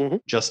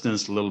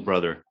 Justin's little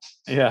brother.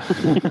 Yeah.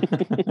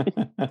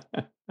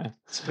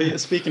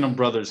 Speaking of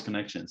brothers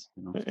connections,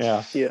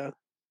 Yeah.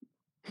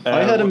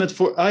 I had him at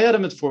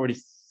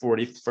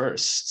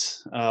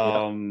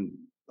 41st.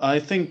 I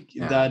think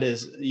that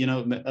is,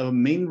 a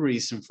main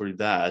reason for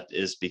that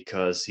is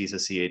because he's a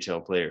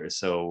CHL player.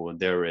 So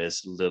there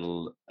is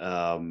little,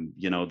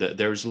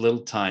 there's little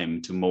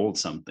time to mold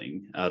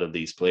something out of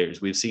these players.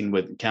 We've seen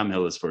with Cam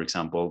Hillis, for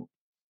example,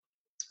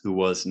 who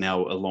was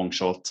now a long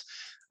shot,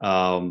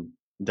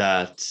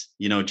 that,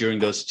 during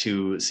those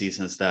 2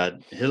 seasons that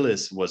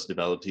Hillis was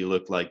developed, he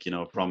looked like,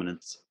 a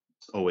prominent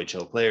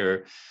OHL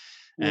player.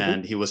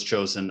 And he was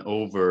chosen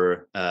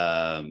over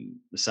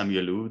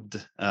Samuel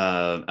Oud,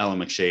 Alan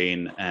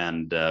McShane,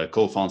 and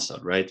Cole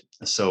Fonstad, right?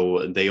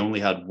 So they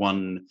only had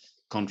one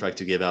contract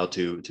to give out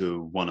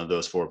to one of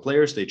those 4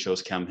 players. They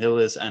chose Cam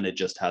Hillis, and it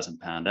just hasn't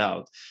panned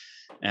out.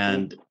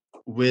 And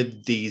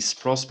with these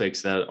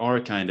prospects that are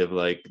kind of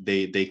like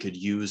they could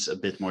use a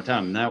bit more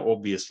time. Now,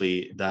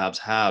 obviously, the Habs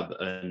have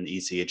an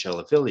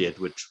ECHL affiliate,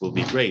 which will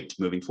be great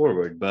moving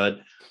forward, but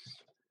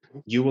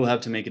you will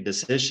have to make a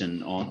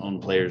decision on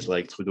players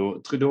like Trudeau.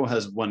 Trudeau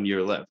has 1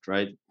 year left,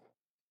 right?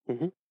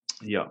 Mm-hmm.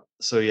 Yeah.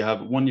 So you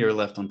have 1 year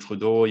left on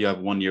Trudeau. You have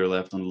 1 year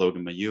left on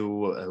Logan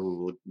Mailloux,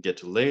 who we'll get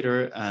to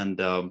later, and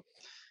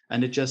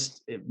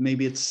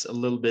maybe it's a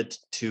little bit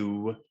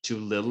too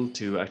little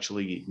to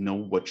actually know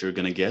what you're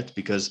gonna get,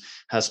 because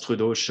has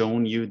Trudeau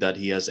shown you that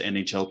he has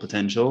NHL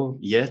potential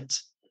yet?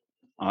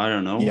 I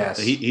don't know. Yes.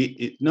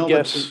 He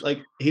Yes. but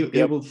like he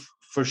will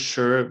for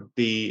sure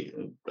be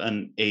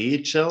an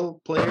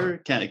AHL player.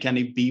 Can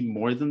he be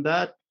more than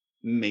that?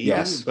 Maybe.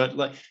 Yes. But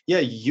like, yeah,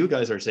 you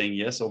guys are saying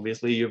yes.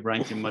 Obviously, you've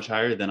ranked him much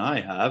higher than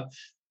I have.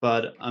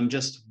 But I'm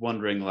just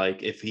wondering,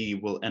 like, if he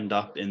will end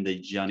up in the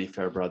Gianni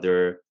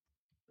Fairbrother,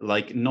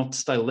 like, not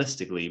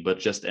stylistically, but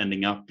just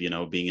ending up,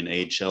 being an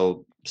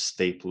AHL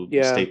staple,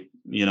 just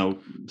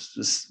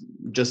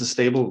a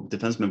stable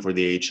defenseman for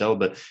the AHL,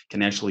 but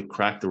can actually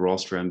crack the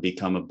roster and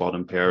become a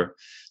bottom pair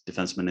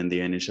defenseman in the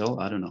NHL.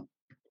 I don't know.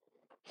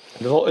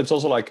 It's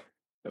also like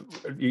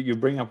you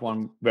bring up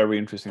one very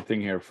interesting thing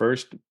here.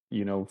 First,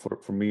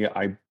 for me,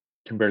 I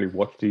can barely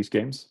watch these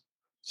games,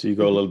 so you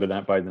go a little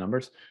bit by the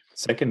numbers.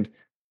 Second,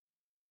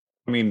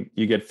 I mean,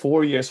 you get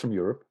 4 years from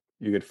Europe.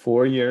 You get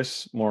 4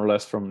 years, more or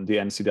less, from the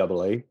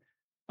NCAA.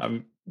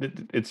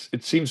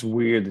 It seems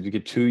weird that you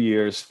get 2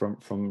 years from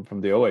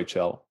the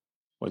OHL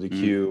or the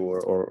Q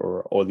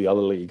or the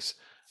other leagues,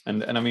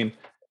 and I mean,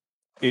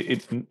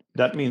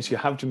 that means you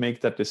have to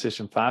make that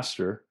decision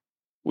faster,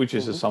 which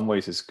is in some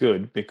ways is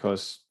good,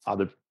 because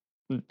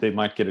they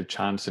might get a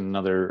chance in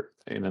another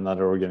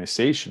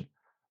organization,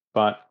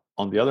 but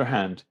on the other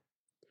hand,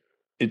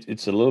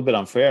 it's a little bit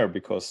unfair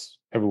because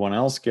everyone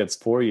else gets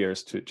 4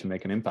 years to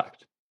make an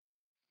impact.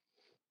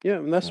 Yeah,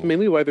 and that's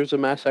mainly why there's a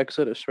mass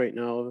exodus right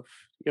now of,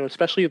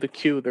 especially the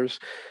Q. There's,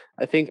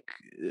 I think,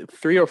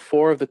 3 or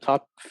 4 of the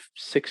top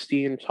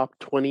 16, top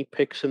 20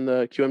 picks in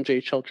the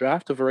QMJHL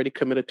draft have already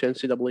committed to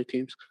NCAA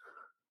teams.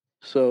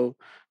 So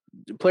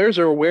players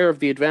are aware of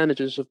the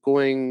advantages of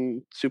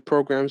going to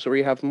programs where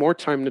you have more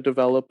time to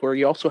develop, where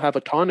you also have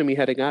autonomy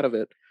heading out of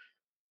it.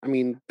 I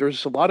mean,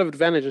 there's a lot of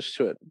advantages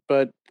to it.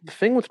 But the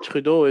thing with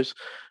Trudeau is,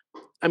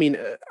 I mean,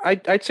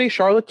 I'd say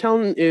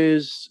Charlottetown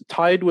is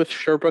tied with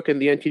Sherbrooke and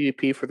the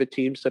NTDP for the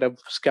teams that have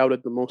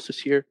scouted the most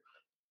this year.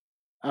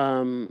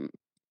 And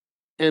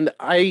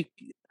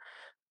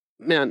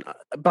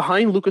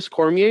behind Lucas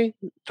Cormier,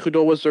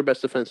 Trudeau was their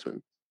best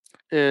defenseman,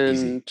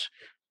 and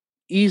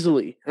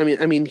easily. I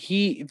mean,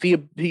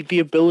 the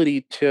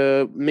ability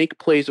to make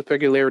plays with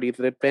regularity,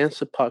 that advance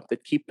the puck,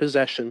 that keep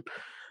possession.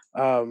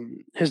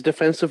 His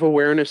defensive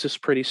awareness is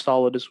pretty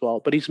solid as well,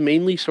 but he's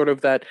mainly sort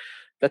of that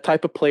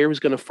type of player who's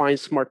going to find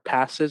smart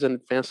passes and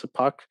advance the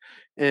puck.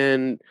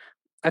 And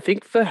I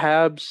think the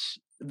Habs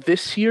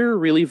this year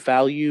really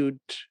valued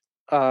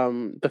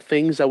the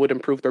things that would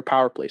improve their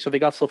power play. So they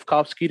got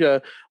Slavkovsky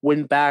to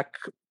win back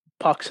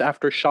pucks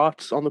after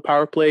shots on the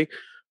power play,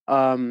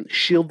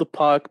 shield the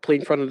puck, play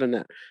in front of the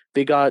net.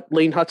 They got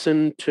Lane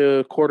Hudson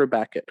to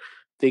quarterback it.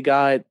 They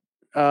got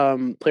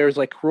players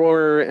like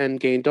Rohrer and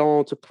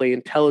Guindon to play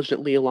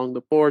intelligently along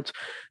the boards.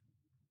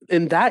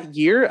 In that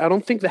year, I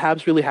don't think the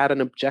Habs really had an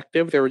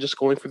objective. They were just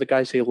going for the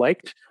guys they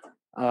liked.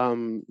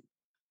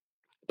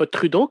 But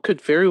Trudeau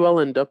could very well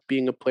end up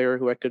being a player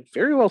who I could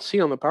very well see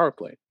on the power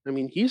play. I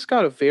mean, he's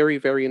got a very,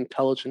 very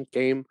intelligent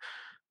game.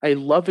 I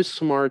love his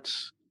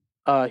smarts.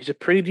 He's a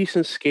pretty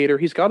decent skater.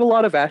 He's got a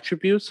lot of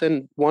attributes,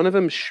 and one of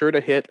them is sure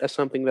to hit as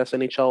something that's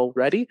NHL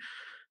ready.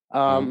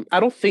 I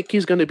don't think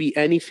he's going to be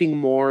anything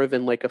more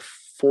than like a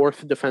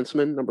 4th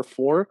defenseman, number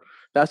 4.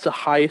 That's the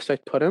highest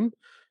I'd put him.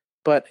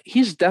 But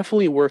he's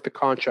definitely worth a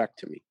contract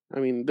to me. I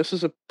mean, this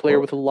is a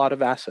player with a lot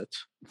of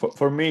assets.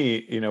 For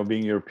me,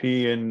 being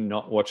European,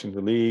 not watching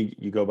the league,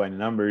 you go by the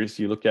numbers,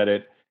 you look at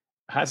it.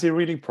 Has he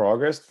really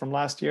progressed from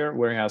last year,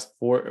 where he has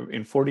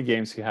 40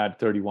 games, he had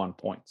 31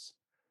 points.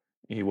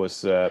 He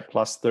was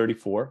plus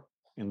 34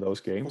 in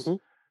those games.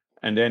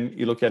 And then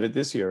you look at it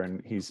this year,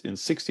 and he's in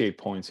 68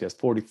 points. He has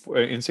 44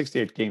 in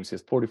 68 games. He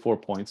has 44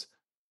 points,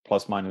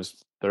 plus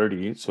minus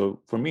 30. So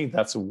for me,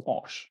 that's a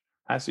wash.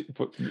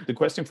 The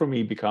question for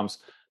me becomes: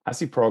 has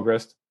he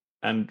progressed?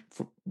 And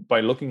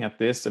by looking at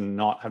this and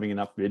not having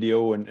enough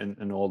video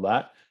and all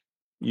that,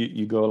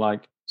 you go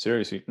like,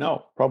 seriously,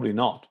 no, probably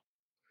not.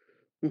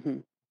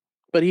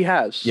 But he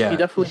has. Yeah. He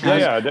definitely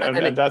has. Yeah,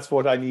 and that's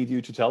what I need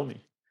you to tell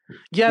me.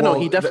 Yeah, well, no,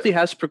 he definitely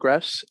has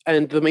progressed.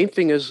 And the main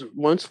thing is,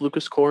 once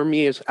Lucas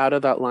Cormier is out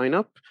of that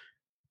lineup,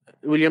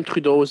 William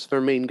Trudeau is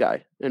their main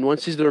guy. And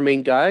once he's their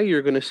main guy,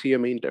 you're going to see a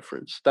main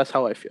difference. That's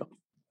how I feel.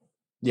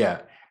 Yeah.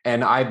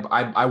 And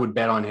I would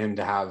bet on him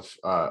to have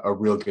a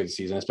real good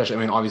season, especially, I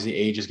mean, obviously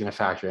age is going to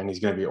factor in. He's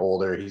going to be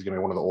older. He's going to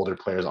be one of the older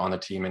players on the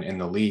team and in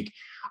the league.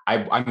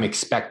 I'm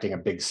expecting a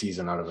big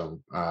season out of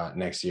him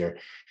next year.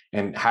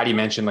 And Hadi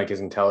mentioned like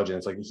his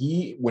intelligence, like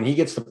when he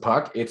gets the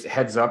puck, it's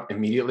heads up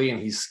immediately, and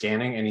he's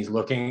scanning and he's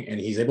looking and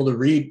he's able to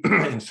read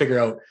and figure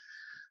out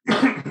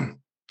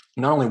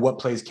not only what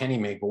plays can he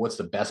make, but what's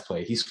the best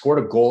play. He scored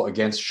a goal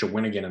against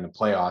Shawinigan in the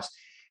playoffs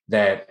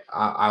that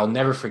I'll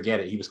never forget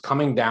it. He was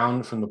coming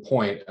down from the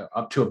point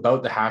up to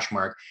about the hash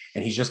mark,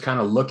 and he's just kind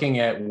of looking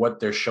at what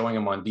they're showing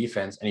him on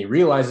defense, and he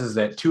realizes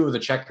that two of the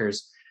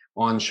checkers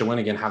on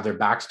Shawinigan have their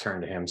backs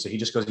turned to him. So he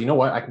just goes, you know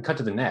what, I can cut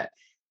to the net.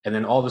 And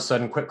then all of a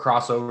sudden, quick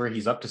crossover,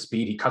 he's up to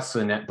speed, he cuts to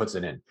the net, puts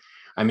it in.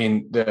 I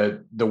mean,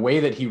 the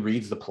way that he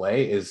reads the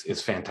play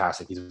is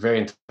fantastic. He's a very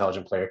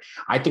intelligent player.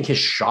 I think his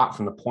shot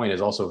from the point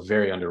is also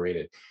very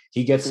underrated.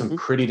 He gets some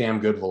pretty damn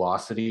good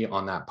velocity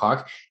on that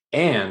puck.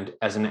 And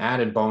as an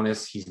added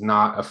bonus, he's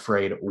not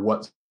afraid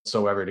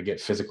whatsoever to get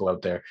physical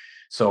out there.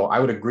 So I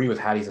would agree with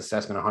Hadi's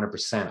assessment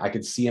 100%. I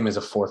could see him as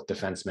a fourth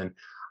defenseman.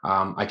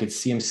 I could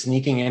see him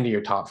sneaking into your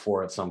top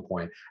four at some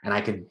point. And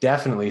I could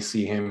definitely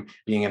see him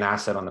being an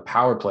asset on the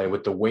power play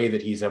with the way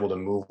that he's able to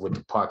move with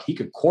the puck. He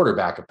could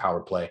quarterback a power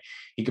play.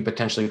 He could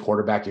potentially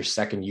quarterback your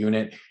second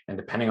unit. And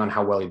depending on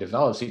how well he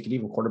develops, he could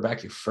even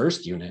quarterback your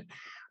first unit.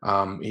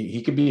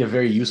 He could be a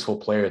very useful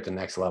player at the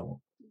next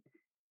level.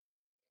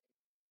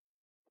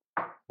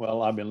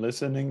 Well, I've been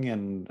listening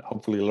and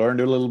hopefully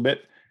learned a little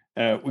bit.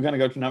 We're going to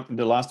go to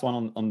the last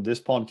one on this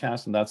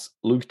podcast, and that's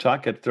Luke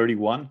Tuch at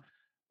 31.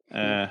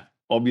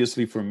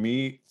 Obviously, for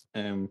me,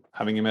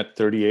 having him at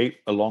 38,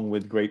 along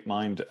with great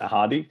mind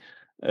Hadi,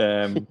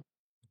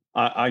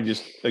 I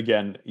just,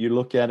 again, you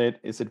look at it,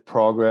 is it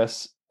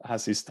progress?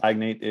 Has he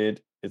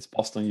stagnated? It's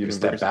Boston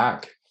University. Step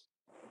back.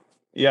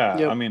 Yeah,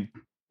 yep. I mean,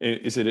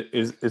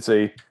 it's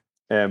a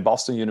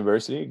Boston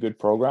University, good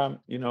program,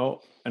 you know,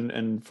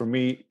 and for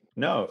me,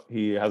 no,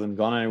 he hasn't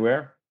gone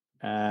anywhere,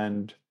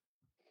 and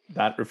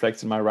that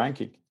reflects in my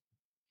ranking.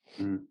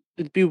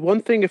 It'd be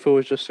one thing if it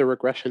was just a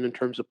regression in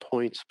terms of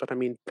points, but I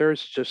mean,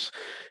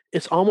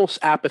 it's almost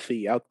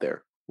apathy out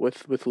there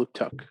with Luke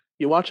Tuch.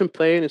 You watch him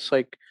play, and it's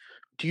like,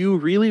 do you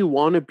really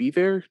want to be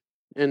there?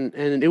 And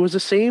it was the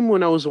same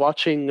when I was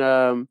watching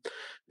the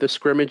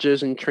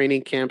scrimmages and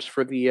training camps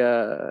for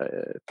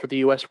the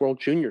U.S. World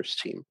Juniors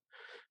team.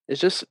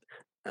 It's just,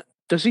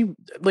 does he,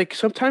 like,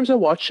 sometimes I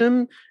watch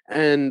him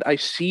and I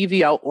see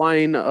the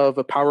outline of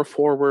a power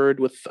forward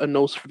with a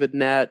nose for the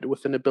net,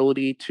 with an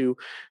ability to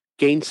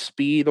gain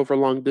speed over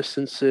long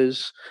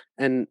distances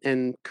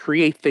and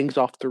create things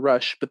off the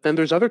rush. But then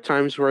there's other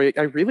times where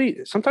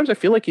sometimes I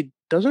feel like he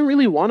doesn't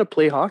really want to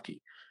play hockey.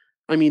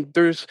 I mean,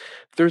 there's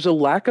a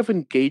lack of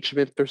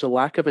engagement, there's a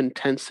lack of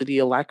intensity,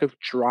 a lack of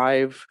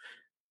drive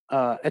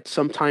at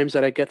some times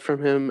that I get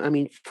from him. I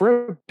mean,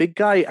 for a big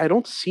guy, I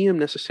don't see him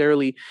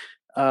necessarily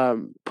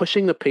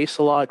pushing the pace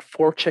a lot,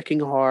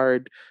 forechecking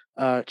hard,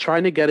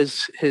 trying to get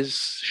his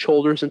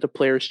shoulders into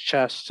players'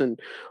 chests, and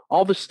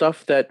all the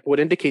stuff that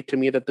would indicate to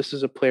me that this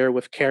is a player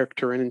with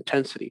character and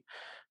intensity.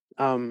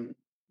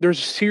 There's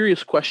a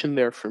serious question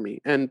there for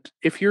me. And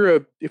if you're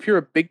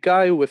a big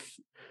guy with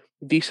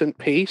decent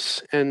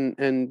pace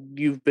and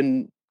you've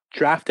been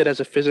drafted as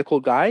a physical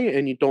guy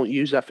and you don't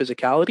use that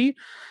physicality,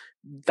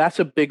 that's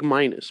a big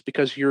minus,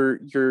 because you're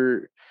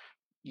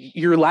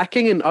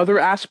lacking in other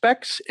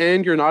aspects,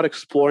 and you're not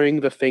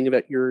exploring the thing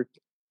that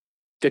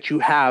you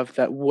have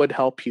that would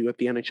help you at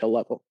the NHL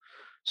level.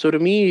 So to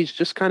me, he's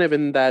just kind of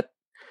in that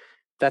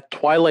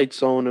twilight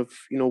zone of,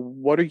 you know,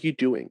 what are you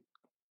doing?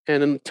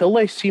 And until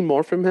I see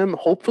more from him,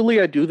 hopefully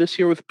I do this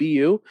year with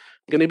BU.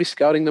 I'm going to be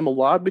scouting them a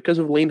lot because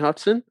of Lane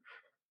Hutson.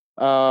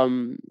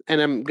 And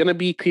I'm going to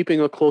be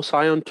keeping a close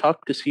eye on Tuch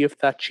to see if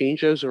that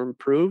changes or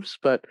improves.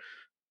 But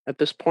at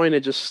this point,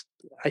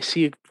 I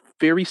see a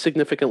very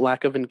significant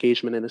lack of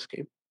engagement in his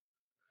game.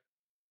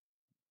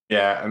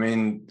 Yeah, I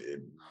mean,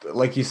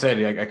 like you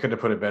said, I could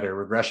have put it better.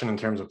 Regression in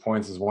terms of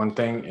points is one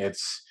thing.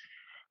 It's,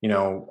 you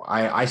know,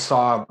 I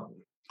saw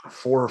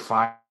 4 or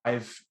 5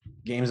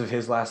 games of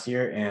his last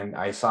year, and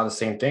I saw the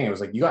same thing. It was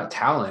like, you got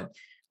talent,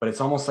 but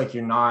it's almost like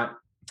you're not,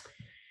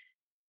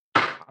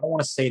 I don't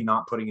want to say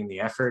not putting in the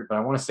effort, but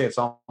I want to say it's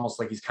almost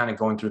like he's kind of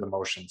going through the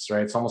motions,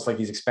 right? It's almost like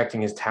he's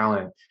expecting his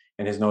talent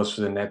and his nose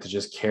for the net to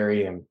just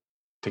carry him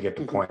to get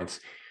the points.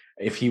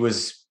 If he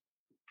was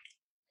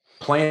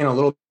playing a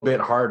little bit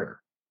harder,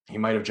 he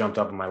might have jumped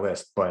up on my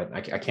list, but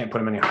I can't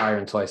put him any higher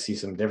until I see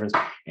some difference.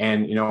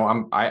 And, you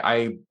know,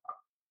 I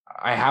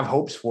have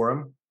hopes for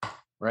him,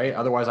 right?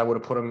 Otherwise I would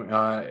have put him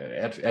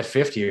at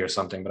 50 or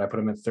something, but I put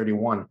him at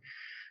 31.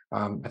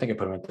 I think I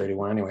put him at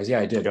 31 anyways. Yeah,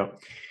 I did.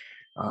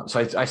 So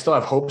I still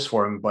have hopes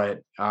for him,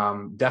 but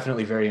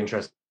definitely very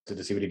interested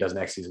to see what he does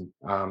next season.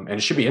 And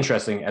it should be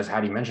interesting, as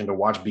Hadi mentioned, to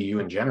watch BU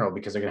in general,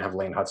 because they're going to have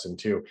Lane Hutson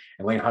too.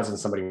 And Lane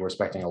Hudson's somebody we're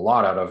expecting a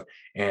lot out of.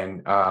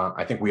 And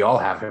I think we all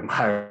have him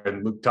higher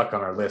than Luke Tuch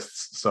on our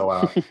lists.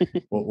 So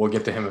we'll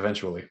get to him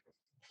eventually.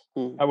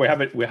 We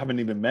haven't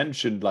even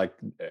mentioned like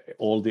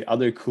all the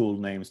other cool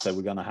names that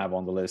we're going to have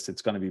on the list.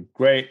 It's going to be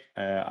great.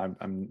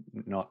 I'm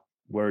not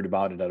worried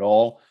about it at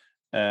all.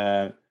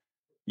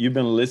 You've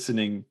been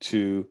listening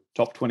to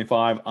Top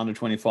 25 Under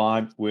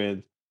 25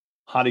 with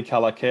Hadi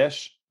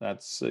Kalakeche.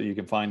 That's you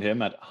can find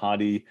him at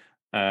Hadi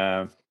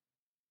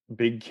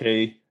Big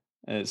K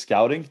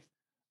Scouting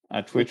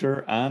at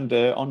Twitter and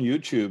on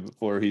YouTube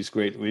for his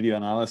great video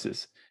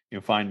analysis. You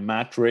can find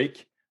Matt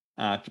Drake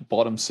at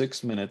bottom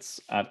 6 minutes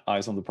at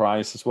Eyes on the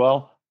Prize as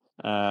well.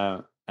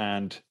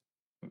 And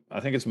I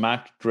think it's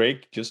Matt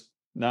Drake just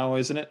now,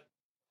 isn't it?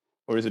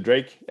 Or is it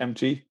Drake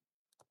MT?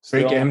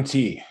 Drake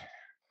MT.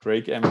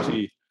 Drake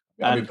MT.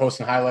 I'll be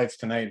posting highlights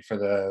tonight for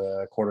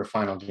the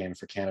quarterfinal game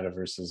for Canada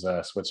versus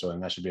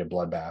Switzerland. That should be a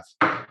bloodbath.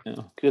 Yeah.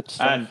 Good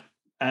stuff.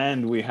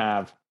 And we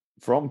have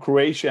from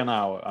Croatia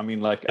now. I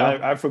mean, like,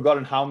 I've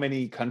forgotten how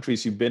many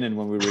countries you've been in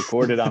when we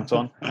recorded,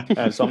 Anton.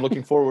 So I'm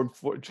looking forward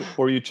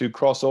for you to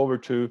cross over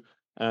to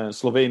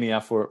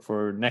Slovenia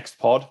for next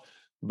pod.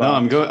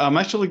 But no, I'm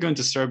actually going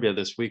to Serbia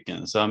this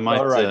weekend, so I might.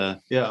 All right.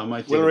 I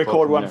might. We'll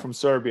record one from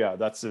Serbia.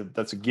 That's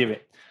a given.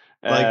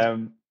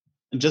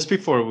 Just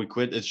before we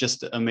quit, it's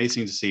just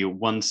amazing to see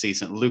one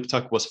season. Luke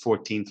Tuch was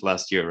 14th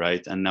last year,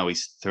 right? And now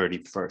he's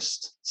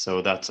 31st.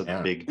 So that's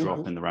a big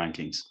drop in the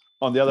rankings.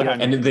 On the other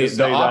hand, and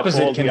the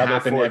opposite can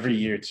happen 14. every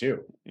year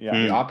too. Yeah,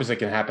 the opposite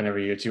can happen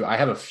every year too. I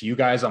have a few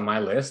guys on my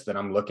list that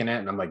I'm looking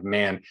at, and I'm like,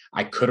 man,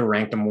 I could have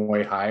ranked them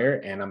way higher,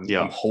 and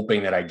I'm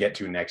hoping that I get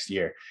to next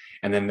year.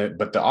 And then,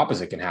 but the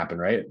opposite can happen,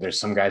 right? There's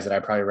some guys that I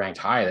probably ranked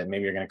high that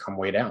maybe are going to come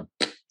way down.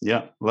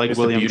 Yeah, like it's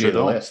William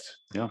Trudeau. List.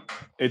 Yeah,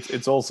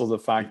 it's also the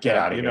fact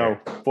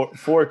that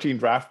 14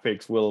 draft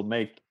picks will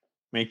make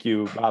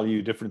you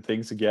value different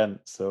things again.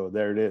 So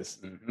there it is.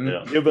 Mm-hmm.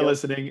 Yeah. You've been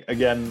listening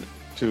again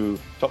to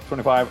Top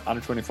 25,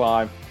 Under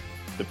 25,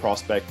 the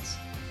prospects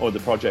or the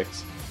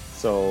projects.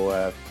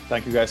 So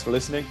thank you guys for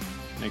listening.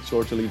 Make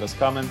sure to leave us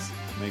comments.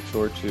 Make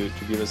sure to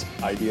give us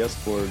ideas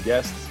for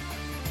guests.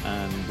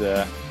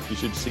 And you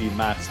should see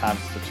Matt's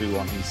Habs tattoo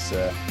on his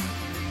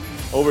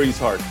over his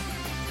heart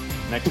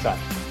next time.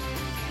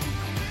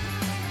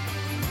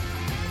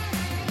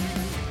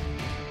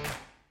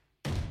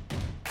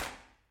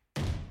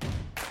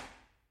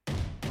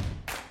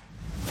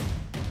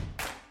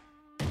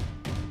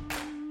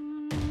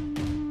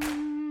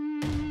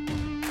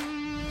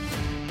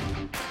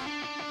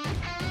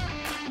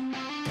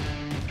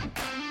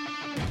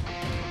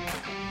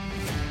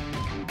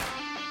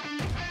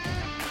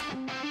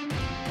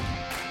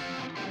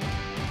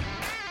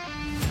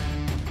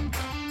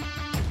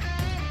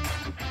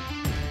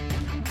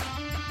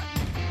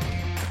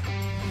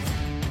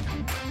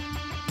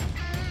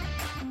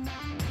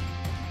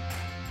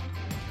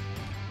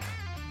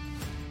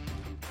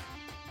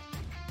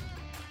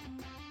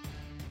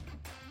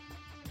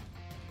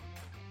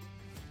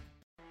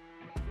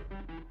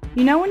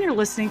 You know when you're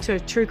listening to a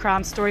true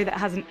crime story that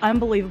has an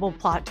unbelievable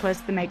plot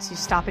twist that makes you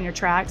stop in your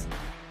tracks?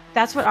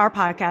 That's what our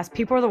podcast,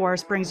 People Are the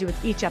Worst, brings you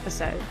with each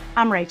episode.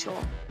 I'm Rachel.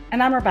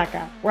 And I'm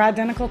Rebecca. We're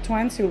identical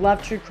twins who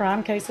love true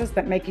crime cases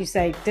that make you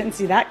say, didn't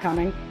see that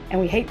coming, and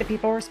we hate the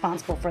people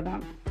responsible for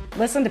them.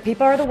 Listen to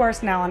People Are the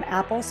Worst now on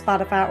Apple,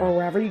 Spotify, or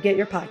wherever you get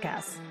your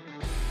podcasts.